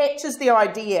 captures the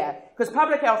idea, because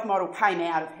public health model came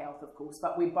out of health, of course,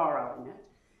 but we're borrowing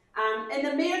it. In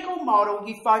the medical model,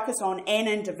 you focus on an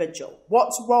individual.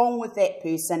 What's wrong with that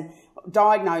person?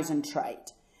 Diagnose and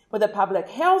treat. With a public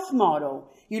health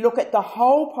model, you look at the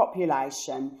whole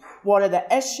population, what are the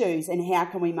issues and how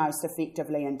can we most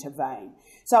effectively intervene.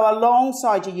 So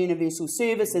alongside your universal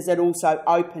services, it also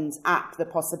opens up the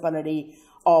possibility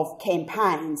of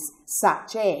campaigns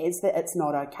such as the It's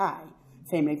Not Okay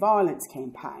family violence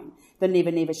campaign, the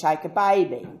Never Never Shake a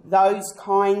Baby, those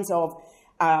kinds of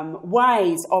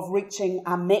ways of reaching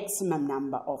a maximum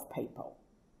number of people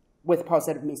with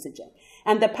positive messaging.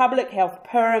 And the public health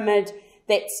pyramid,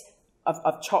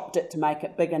 I've chopped it to make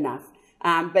it big enough,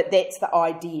 but that's the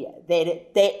idea,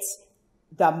 that's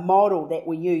the model that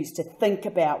we use to think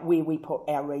about where we put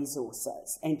our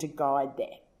resources and to guide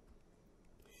that.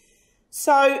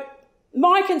 So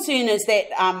my concern is that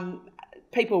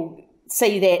people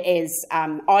see that as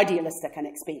idealistic and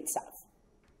expensive.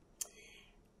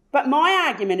 But my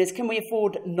argument is, can we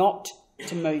afford not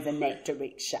to move in that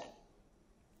direction?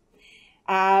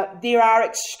 There are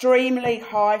extremely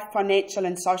high financial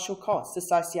and social costs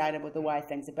associated with the way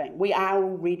things are being. We are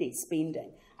already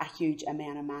spending a huge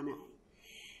amount of money.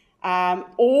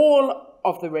 All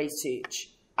of the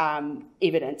research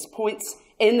evidence points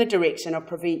in the direction of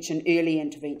prevention, early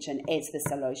intervention as the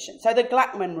solution. So the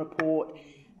Gluckman report,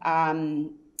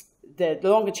 the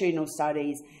longitudinal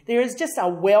studies, there is just a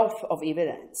wealth of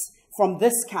evidence from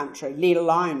this country, let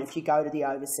alone if you go to the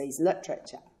overseas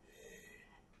literature.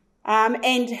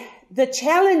 And the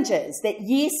challenge is that,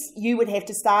 yes, you would have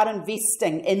to start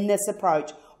investing in this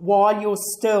approach while you're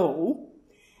still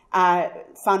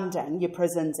funding your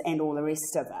prisons and all the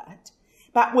rest of it.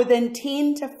 But within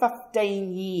 10 to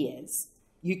 15 years,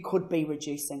 you could be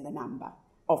reducing the number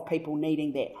of people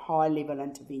needing that high-level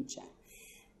intervention.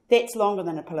 That's longer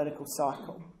than a political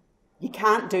cycle. You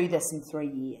can't do this in 3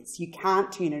 years. You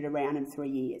can't turn it around in 3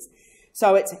 years.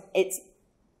 So it's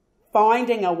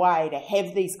finding a way to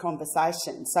have these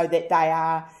conversations so that they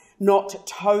are not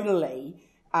totally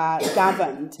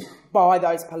governed by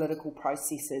those political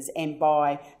processes and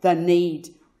by the need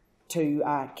to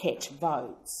catch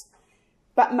votes.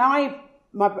 But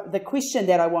the question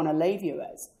that I want to leave you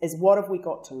is what have we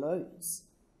got to lose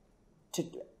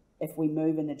if we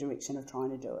move in the direction of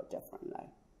trying to do it differently?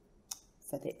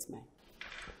 So that's me.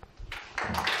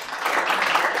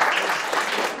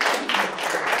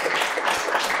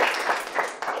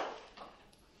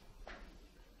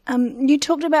 You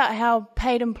talked about how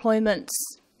paid employment's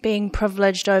being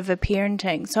privileged over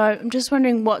parenting. So I'm just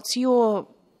wondering, what's your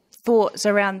thoughts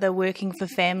around the working for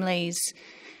families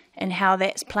and how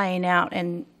that's playing out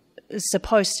and is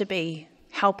supposed to be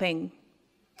helping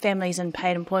families in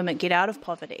paid employment get out of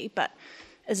poverty, but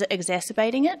is it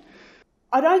exacerbating it?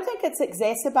 I don't think it's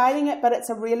exacerbating it, but it's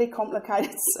a really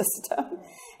complicated system.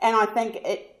 And I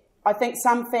think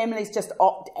some families just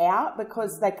opt out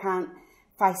because they can't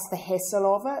face the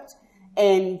hassle of it.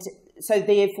 And so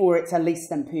therefore it's a less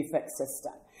than perfect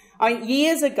system. I mean,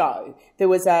 years ago, there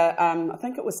was I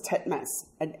think it was Titmus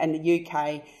in the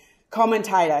UK,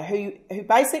 commentator who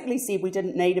basically said we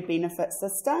didn't need a benefit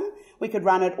system. We could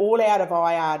run it all out of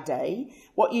IRD.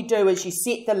 What you do is you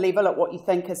set the level at what you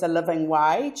think is a living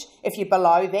wage. If you're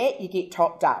below that, you get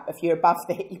topped up. If you're above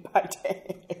that, you pay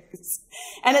tax.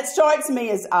 And it strikes me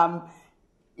as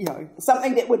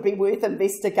something that would be worth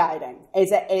investigating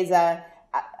as a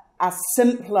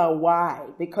simpler way,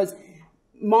 because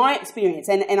my experience,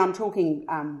 and I'm talking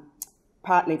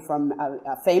partly from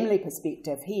a family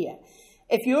perspective here,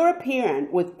 If you're a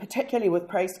parent, particularly with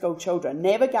preschool children,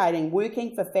 navigating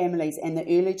working for families and the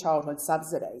early childhood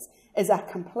subsidies is a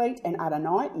complete and utter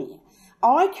nightmare.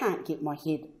 I can't get my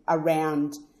head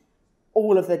around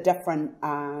all of the different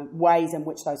ways in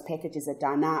which those packages are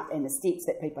done up and the steps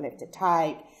that people have to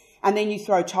take. And then you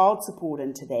throw child support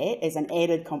into that as an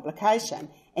added complication,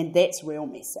 and that's real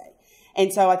messy.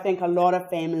 And so I think a lot of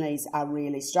families are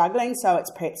really struggling, so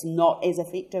it's perhaps not as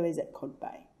effective as it could be.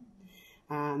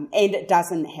 And it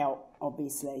doesn't help,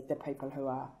 obviously, the people who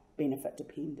are benefit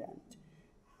dependent.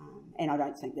 And I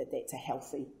don't think that that's a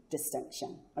healthy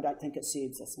distinction. I don't think it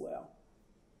serves us well.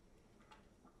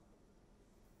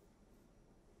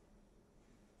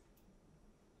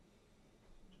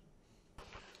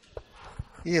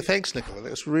 Yeah, thanks, Nicola.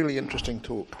 That's really interesting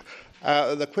talk.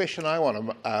 The question I want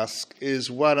to ask is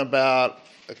one about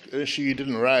an issue you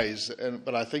didn't raise,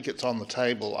 but I think it's on the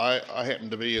table. I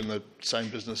happen to be in the same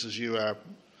business as you are,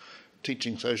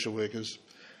 teaching social workers.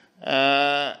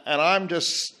 And I'm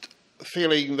just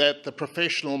feeling that the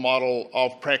professional model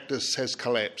of practice has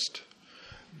collapsed,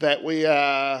 that we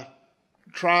are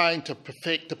trying to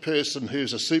perfect a person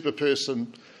who's a super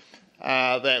person,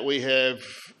 that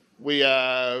we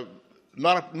are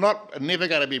never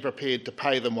going to be prepared to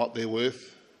pay them what they're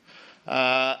worth,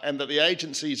 and that the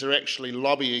agencies are actually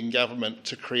lobbying government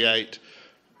to create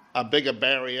a bigger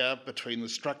barrier between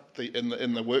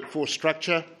in the workforce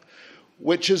structure,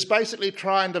 which is basically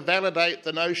trying to validate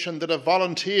the notion that a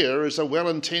volunteer is a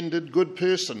well-intended good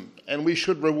person and we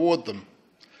should reward them.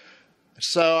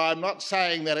 So I'm not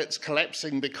saying that it's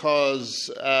collapsing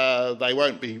because they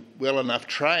won't be well enough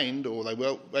trained or they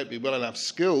won't be well enough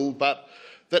skilled, but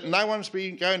that no one's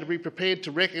going to be prepared to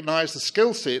recognise the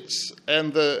skill sets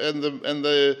and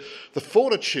the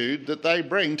fortitude that they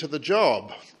bring to the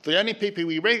job. The only people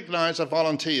we recognise are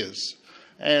volunteers,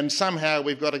 and somehow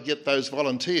we've got to get those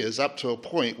volunteers up to a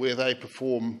point where they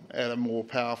perform at a more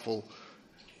powerful,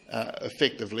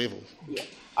 effective level. Yeah.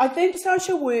 I think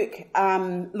social work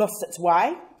lost its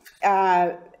way,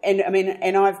 I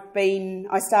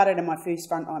started in my first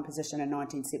frontline position in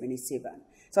 1977.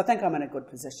 So I think I'm in a good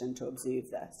position to observe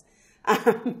this.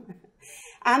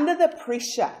 Under the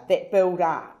pressure that built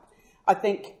up, I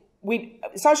think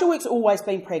social work's always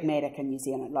been pragmatic in New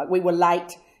Zealand. Like, we were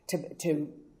late to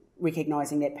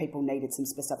recognising that people needed some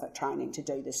specific training to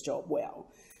do this job well.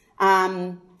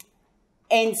 And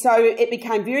so it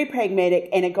became very pragmatic,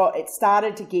 and it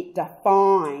started to get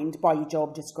defined by your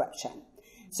job description.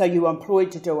 So you were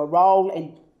employed to do a role,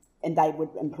 and they would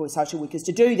employ social workers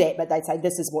to do that, but they'd say,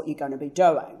 this is what you're going to be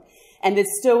doing. And there's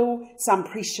still some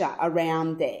pressure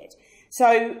around that.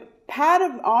 So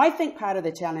I think part of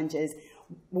the challenge is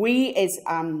we, as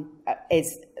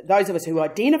those of us who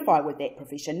identify with that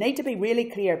profession, need to be really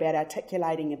clear about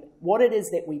articulating what it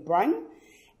is that we bring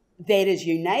that is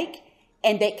unique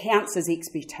and that counts as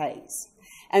expertise.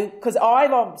 And because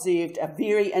I've observed a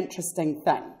very interesting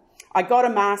thing. I got a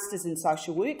master's in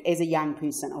social work as a young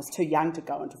person. I was too young to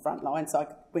go into frontline, so I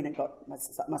went and got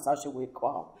my social work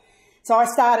qual. So I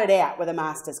started out with a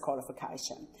master's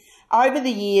qualification. Over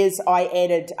the years, I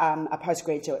added a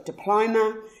postgraduate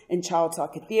diploma in child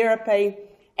psychotherapy,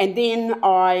 and then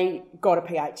I got a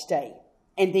PhD,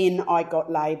 and then I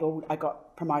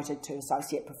got promoted to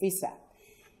associate professor.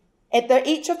 At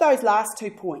each of those last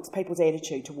 2 points, people's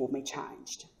attitude toward me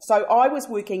changed. So I was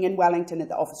working in Wellington at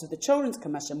the Office of the Children's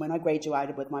Commission when I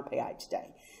graduated with my PhD.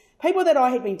 People that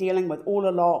I had been dealing with all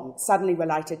along suddenly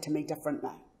related to me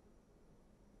differently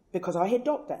because I had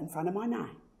doctor in front of my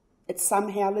name. It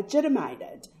somehow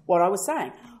legitimated what I was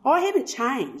saying. I haven't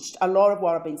changed a lot of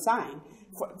what I've been saying.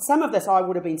 Some of this I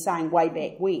would have been saying way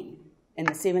back when, in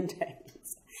the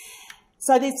 70s.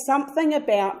 So there's something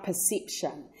about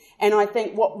perception. And I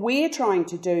think what we're trying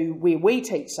to do where we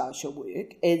teach social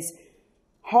work is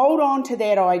hold on to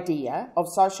that idea of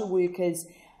social workers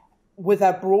with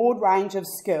a broad range of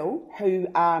skill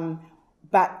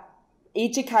but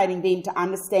educating them to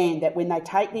understand that when they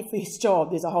take their first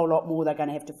job, there's a whole lot more they're going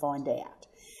to have to find out.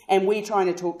 And we're trying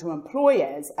to talk to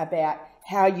employers about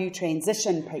how you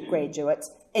transition graduates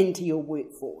into your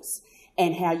workforce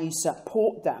and how you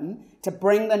support them to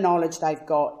bring the knowledge they've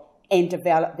got and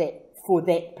develop that for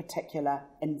that particular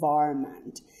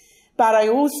environment. But I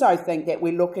also think that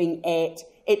we're looking at,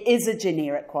 it is a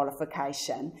generic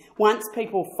qualification. Once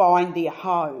people find their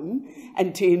home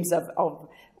in terms of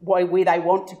where they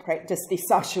want to practice their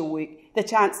social work, the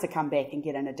chance to come back and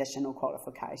get an additional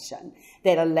qualification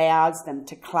that allows them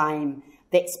to claim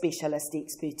that specialist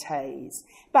expertise,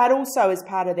 but also as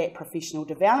part of that professional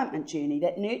development journey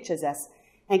that nurtures us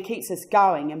and keeps us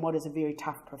going in what is a very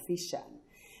tough profession.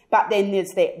 But then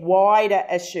there's that wider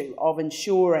issue of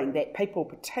ensuring that people,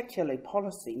 particularly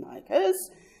policymakers,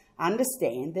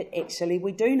 understand that actually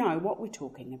we do know what we're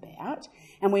talking about,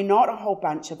 and we're not a whole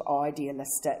bunch of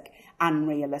idealistic,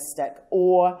 unrealistic,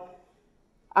 or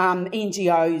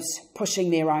NGOs pushing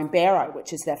their own barrow,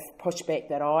 which is the pushback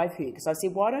that I've heard. Because I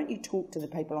said, why don't you talk to the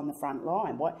people on the front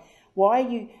line? Why are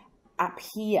you up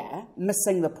here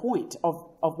missing the point of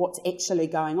what's actually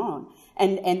going on?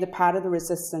 And the part of the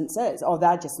resistance is,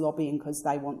 they're just lobbying because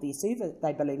they want their service,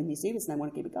 they believe in their service and they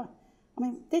want to keep it going. I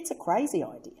mean, that's a crazy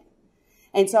idea.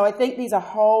 And so I think there's a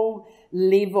whole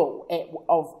level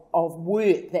of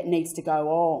work that needs to go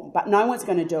on, but no one's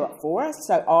going to do it for us.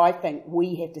 So I think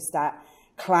we have to start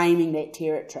claiming that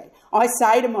territory. I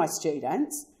say to my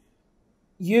students,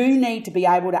 you need to be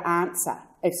able to answer.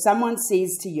 If someone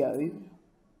says to you,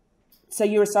 so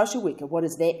you're a social worker, what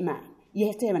does that mean? You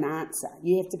have to have an answer.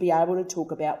 You have to be able to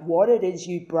talk about what it is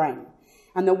you bring.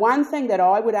 And the one thing that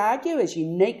I would argue is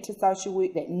unique to social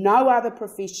work that no other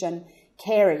profession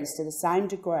carries to the same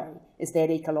degree is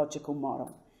that ecological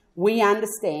model. We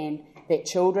understand that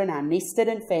children are nested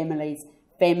in families,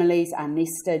 families are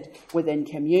nested within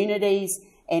communities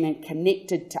and are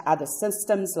connected to other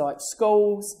systems like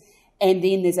schools, and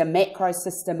then there's a macro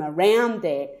system around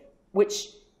that which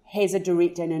has a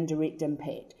direct and indirect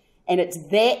impact. And it's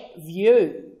that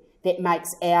view that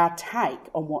makes our take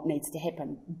on what needs to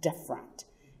happen different.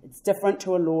 It's different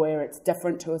to a lawyer, it's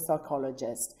different to a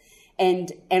psychologist.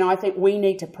 And I think we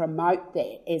need to promote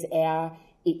that as our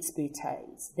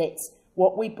expertise. That's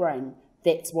what we bring,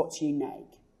 that's what's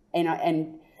unique. I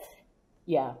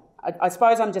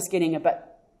suppose I'm just getting a bit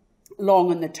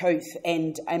long in the tooth,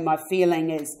 and my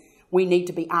feeling is we need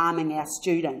to be arming our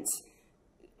students,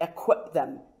 equip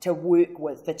them to work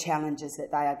with the challenges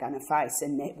that they are going to face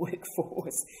in that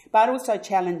workforce, but also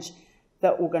challenge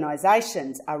the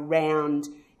organisations around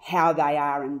how they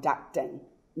are inducting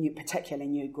particularly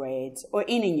new grads or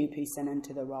any new person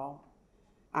into the role.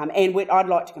 And I'd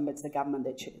like to convince the government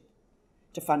that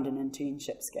to fund an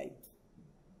internship scheme,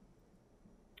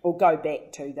 or go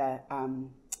back to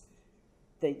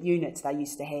the units they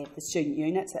used to have, the student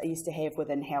units that they used to have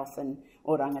within health and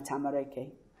Oranga Tamariki.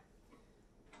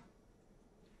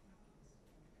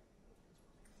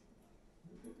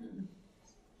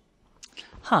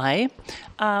 Hi,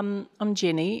 I'm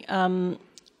Jenny.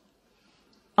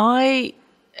 I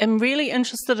am really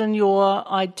interested in your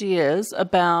ideas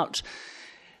about,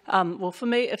 for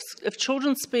me, if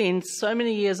children spend so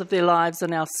many years of their lives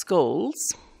in our schools,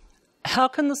 how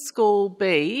can the school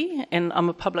be, and I'm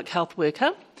a public health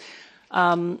worker,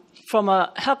 how can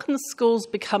the schools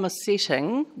become a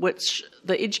setting which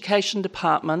the education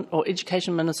department or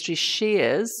education ministry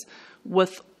shares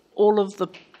with all of the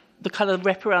kind of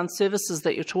wraparound services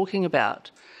that you're talking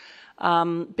about?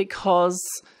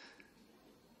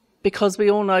 Because we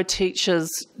all know teachers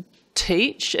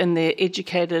teach and they're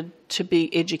educated to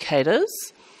be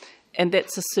educators, and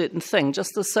that's a certain thing,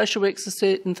 just as social work's a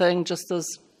certain thing, just as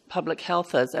public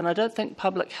health is. And I don't think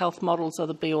public health models are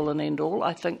the be-all and end-all.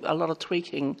 I think a lot of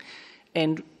tweaking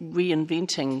and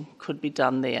reinventing could be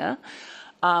done there.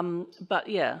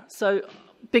 So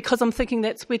because I'm thinking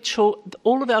that's where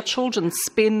all of our children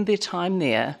spend their time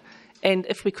there, and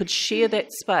if we could share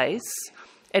that space,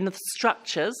 and the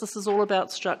structures, this is all about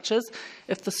structures,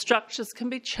 if the structures can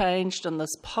be changed in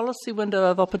this policy window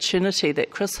of opportunity that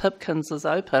Chris Hipkins has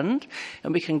opened,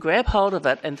 and we can grab hold of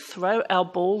it and throw our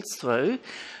balls through,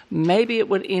 maybe it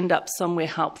would end up somewhere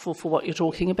helpful for what you're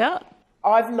talking about.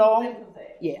 I've long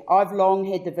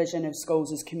had the vision of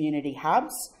schools as community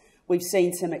hubs. We've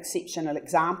seen some exceptional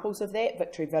examples of that,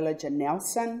 Victory Village and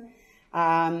Nelson.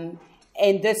 And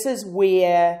this is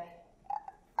where,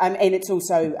 and it's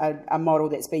also a model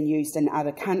that's been used in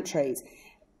other countries,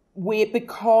 where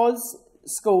because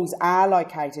schools are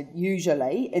located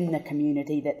usually in the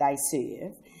community that they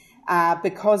serve,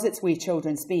 because it's where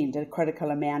children spend a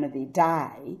critical amount of their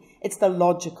day, it's the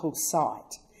logical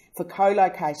site for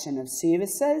co-location of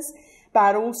services,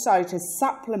 but also to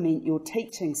supplement your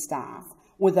teaching staff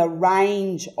with a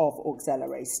range of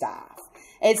auxiliary staff.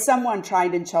 As someone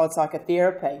trained in child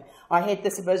psychotherapy, I had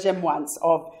this vision once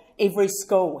of every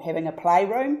school having a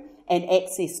playroom and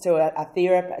access to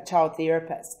a child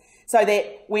therapist, so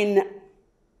that when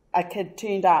a kid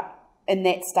turned up in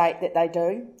that state that they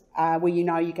do, where you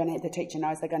know you're going to have, the teacher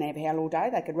knows they're going to have hell all day,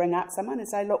 they could ring up someone and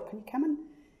say, look, can you come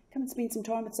and spend some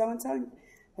time with so-and-so?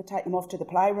 They'll take them off to the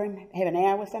playroom, have an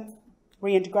hour with them,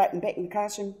 reintegrate them back in the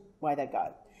classroom, away they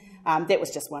go. That was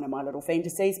just one of my little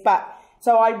fantasies. But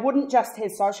so I wouldn't just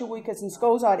have social workers in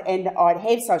schools, I'd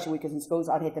have social workers in schools,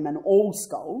 I'd have them in all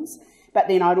schools, but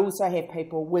then I'd also have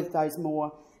people with those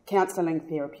more counselling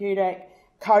therapeutic,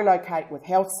 co-locate with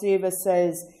health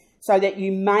services, so that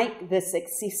you make this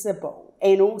accessible,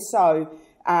 and also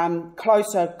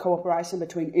closer cooperation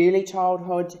between early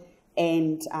childhood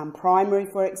and primary,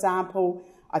 for example.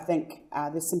 I think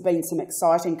there's been some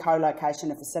exciting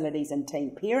co-location of facilities in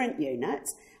teen parent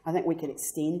units. I think we could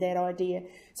extend that idea.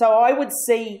 So I would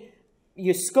see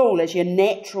your school as your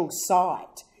natural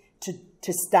site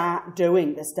to start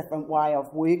doing this different way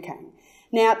of working.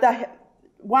 Now,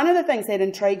 one of the things that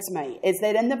intrigues me is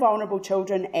that in the Vulnerable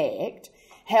Children Act,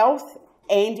 health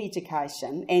and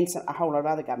education, and a whole lot of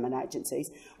other government agencies,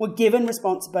 were given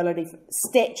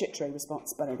statutory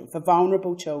responsibility for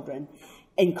vulnerable children,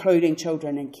 including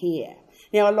children in care.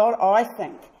 Now, I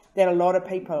think that a lot of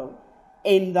people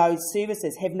in those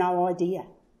services have no idea.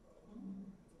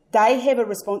 They have a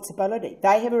responsibility.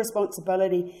 They have a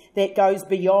responsibility that goes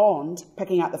beyond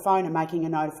picking up the phone and making a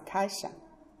notification.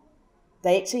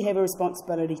 They actually have a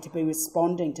responsibility to be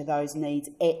responding to those needs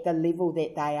at the level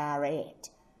that they are at,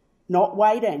 not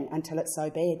waiting until it's so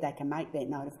bad they can make that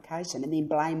notification and then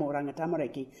blame Oranga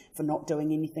Tamariki for not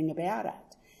doing anything about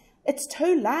it. It's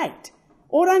too late.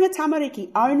 Oranga Tamariki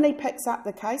only picks up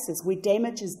the cases where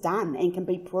damage is done and can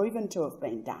be proven to have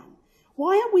been done.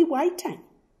 Why are we waiting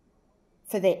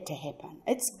for that to happen?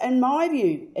 It's, in my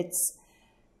view, it's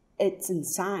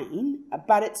insane,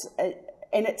 but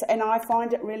and I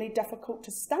find it really difficult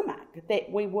to stomach that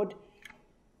we would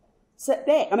sit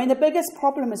back. I mean, the biggest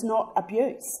problem is not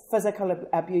abuse, physical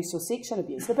abuse or sexual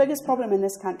abuse. The biggest problem in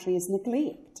this country is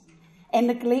neglect. And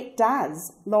neglect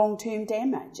does long-term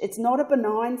damage. It's not a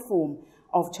benign form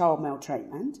of child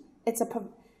maltreatment. It's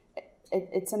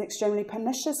an extremely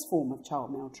pernicious form of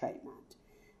child maltreatment.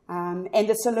 And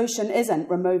the solution isn't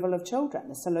removal of children.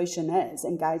 The solution is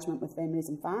engagement with families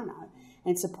and whānau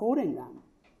and supporting them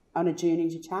on a journey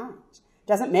to change.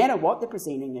 Doesn't matter what the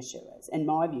presenting issue is. In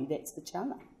my view, that's the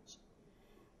challenge.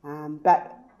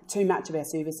 But too much of our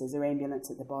services are ambulance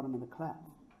at the bottom of the cliff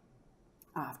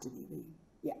after the event.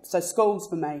 Yeah. So schools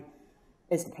for me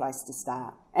is the place to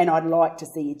start. And I'd like to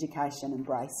see education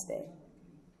embrace that.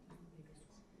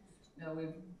 Now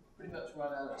we've pretty much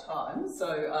run out of time, so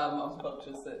I'm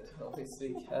conscious that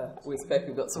obviously Westpac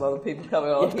have got some other people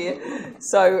coming on here.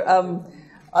 So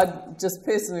I'd just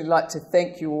personally like to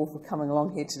thank you all for coming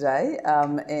along here today,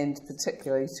 and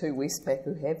particularly to Westpac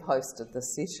who have hosted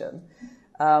this session.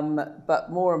 But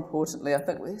more importantly, I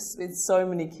think there's been so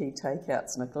many key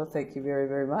takeouts, Nicola. Thank you very,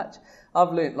 very much.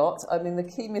 I've learnt lots. I mean, the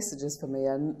key messages for me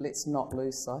are let's not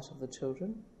lose sight of the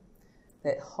children.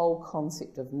 That whole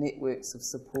concept of networks of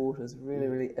support is really,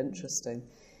 really interesting.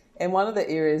 And one of the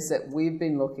areas that we've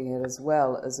been looking at as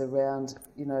well is around,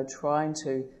 trying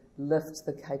to lift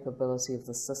the capability of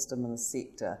the system and the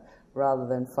sector rather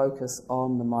than focus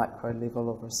on the micro level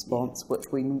of response,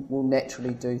 which we will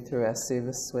naturally do through our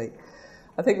service suite.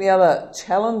 I think the other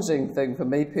challenging thing for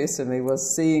me personally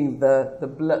was seeing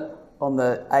the blip on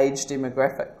the age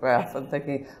demographic graph and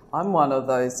thinking, I'm one of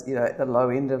those, at the low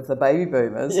end of the baby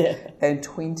boomers, and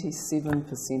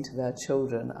 27% of our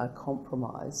children are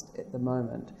compromised at the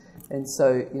moment. And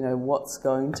so, what's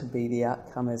going to be the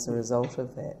outcome as a result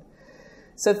of that?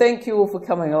 So thank you all for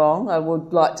coming along. I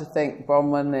would like to thank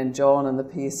Bronwyn and John and the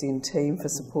PSN team for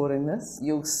supporting this.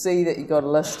 You'll see that you've got a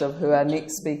list of who our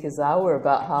next speakers are. We're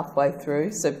about halfway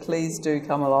through, so please do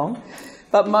come along.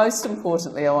 But most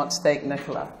importantly, I want to thank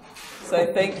Nicola.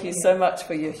 So thank you so much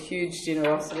for your huge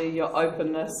generosity, your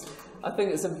openness. I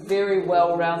think it's a very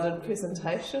well-rounded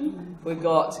presentation. We've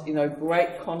got,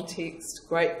 great context,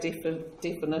 great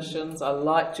definitions. I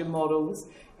liked your models,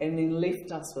 and then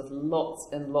left us with lots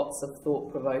and lots of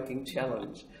thought-provoking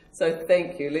challenge. So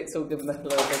thank you. Let's all give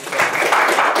Nicola a big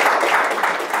round.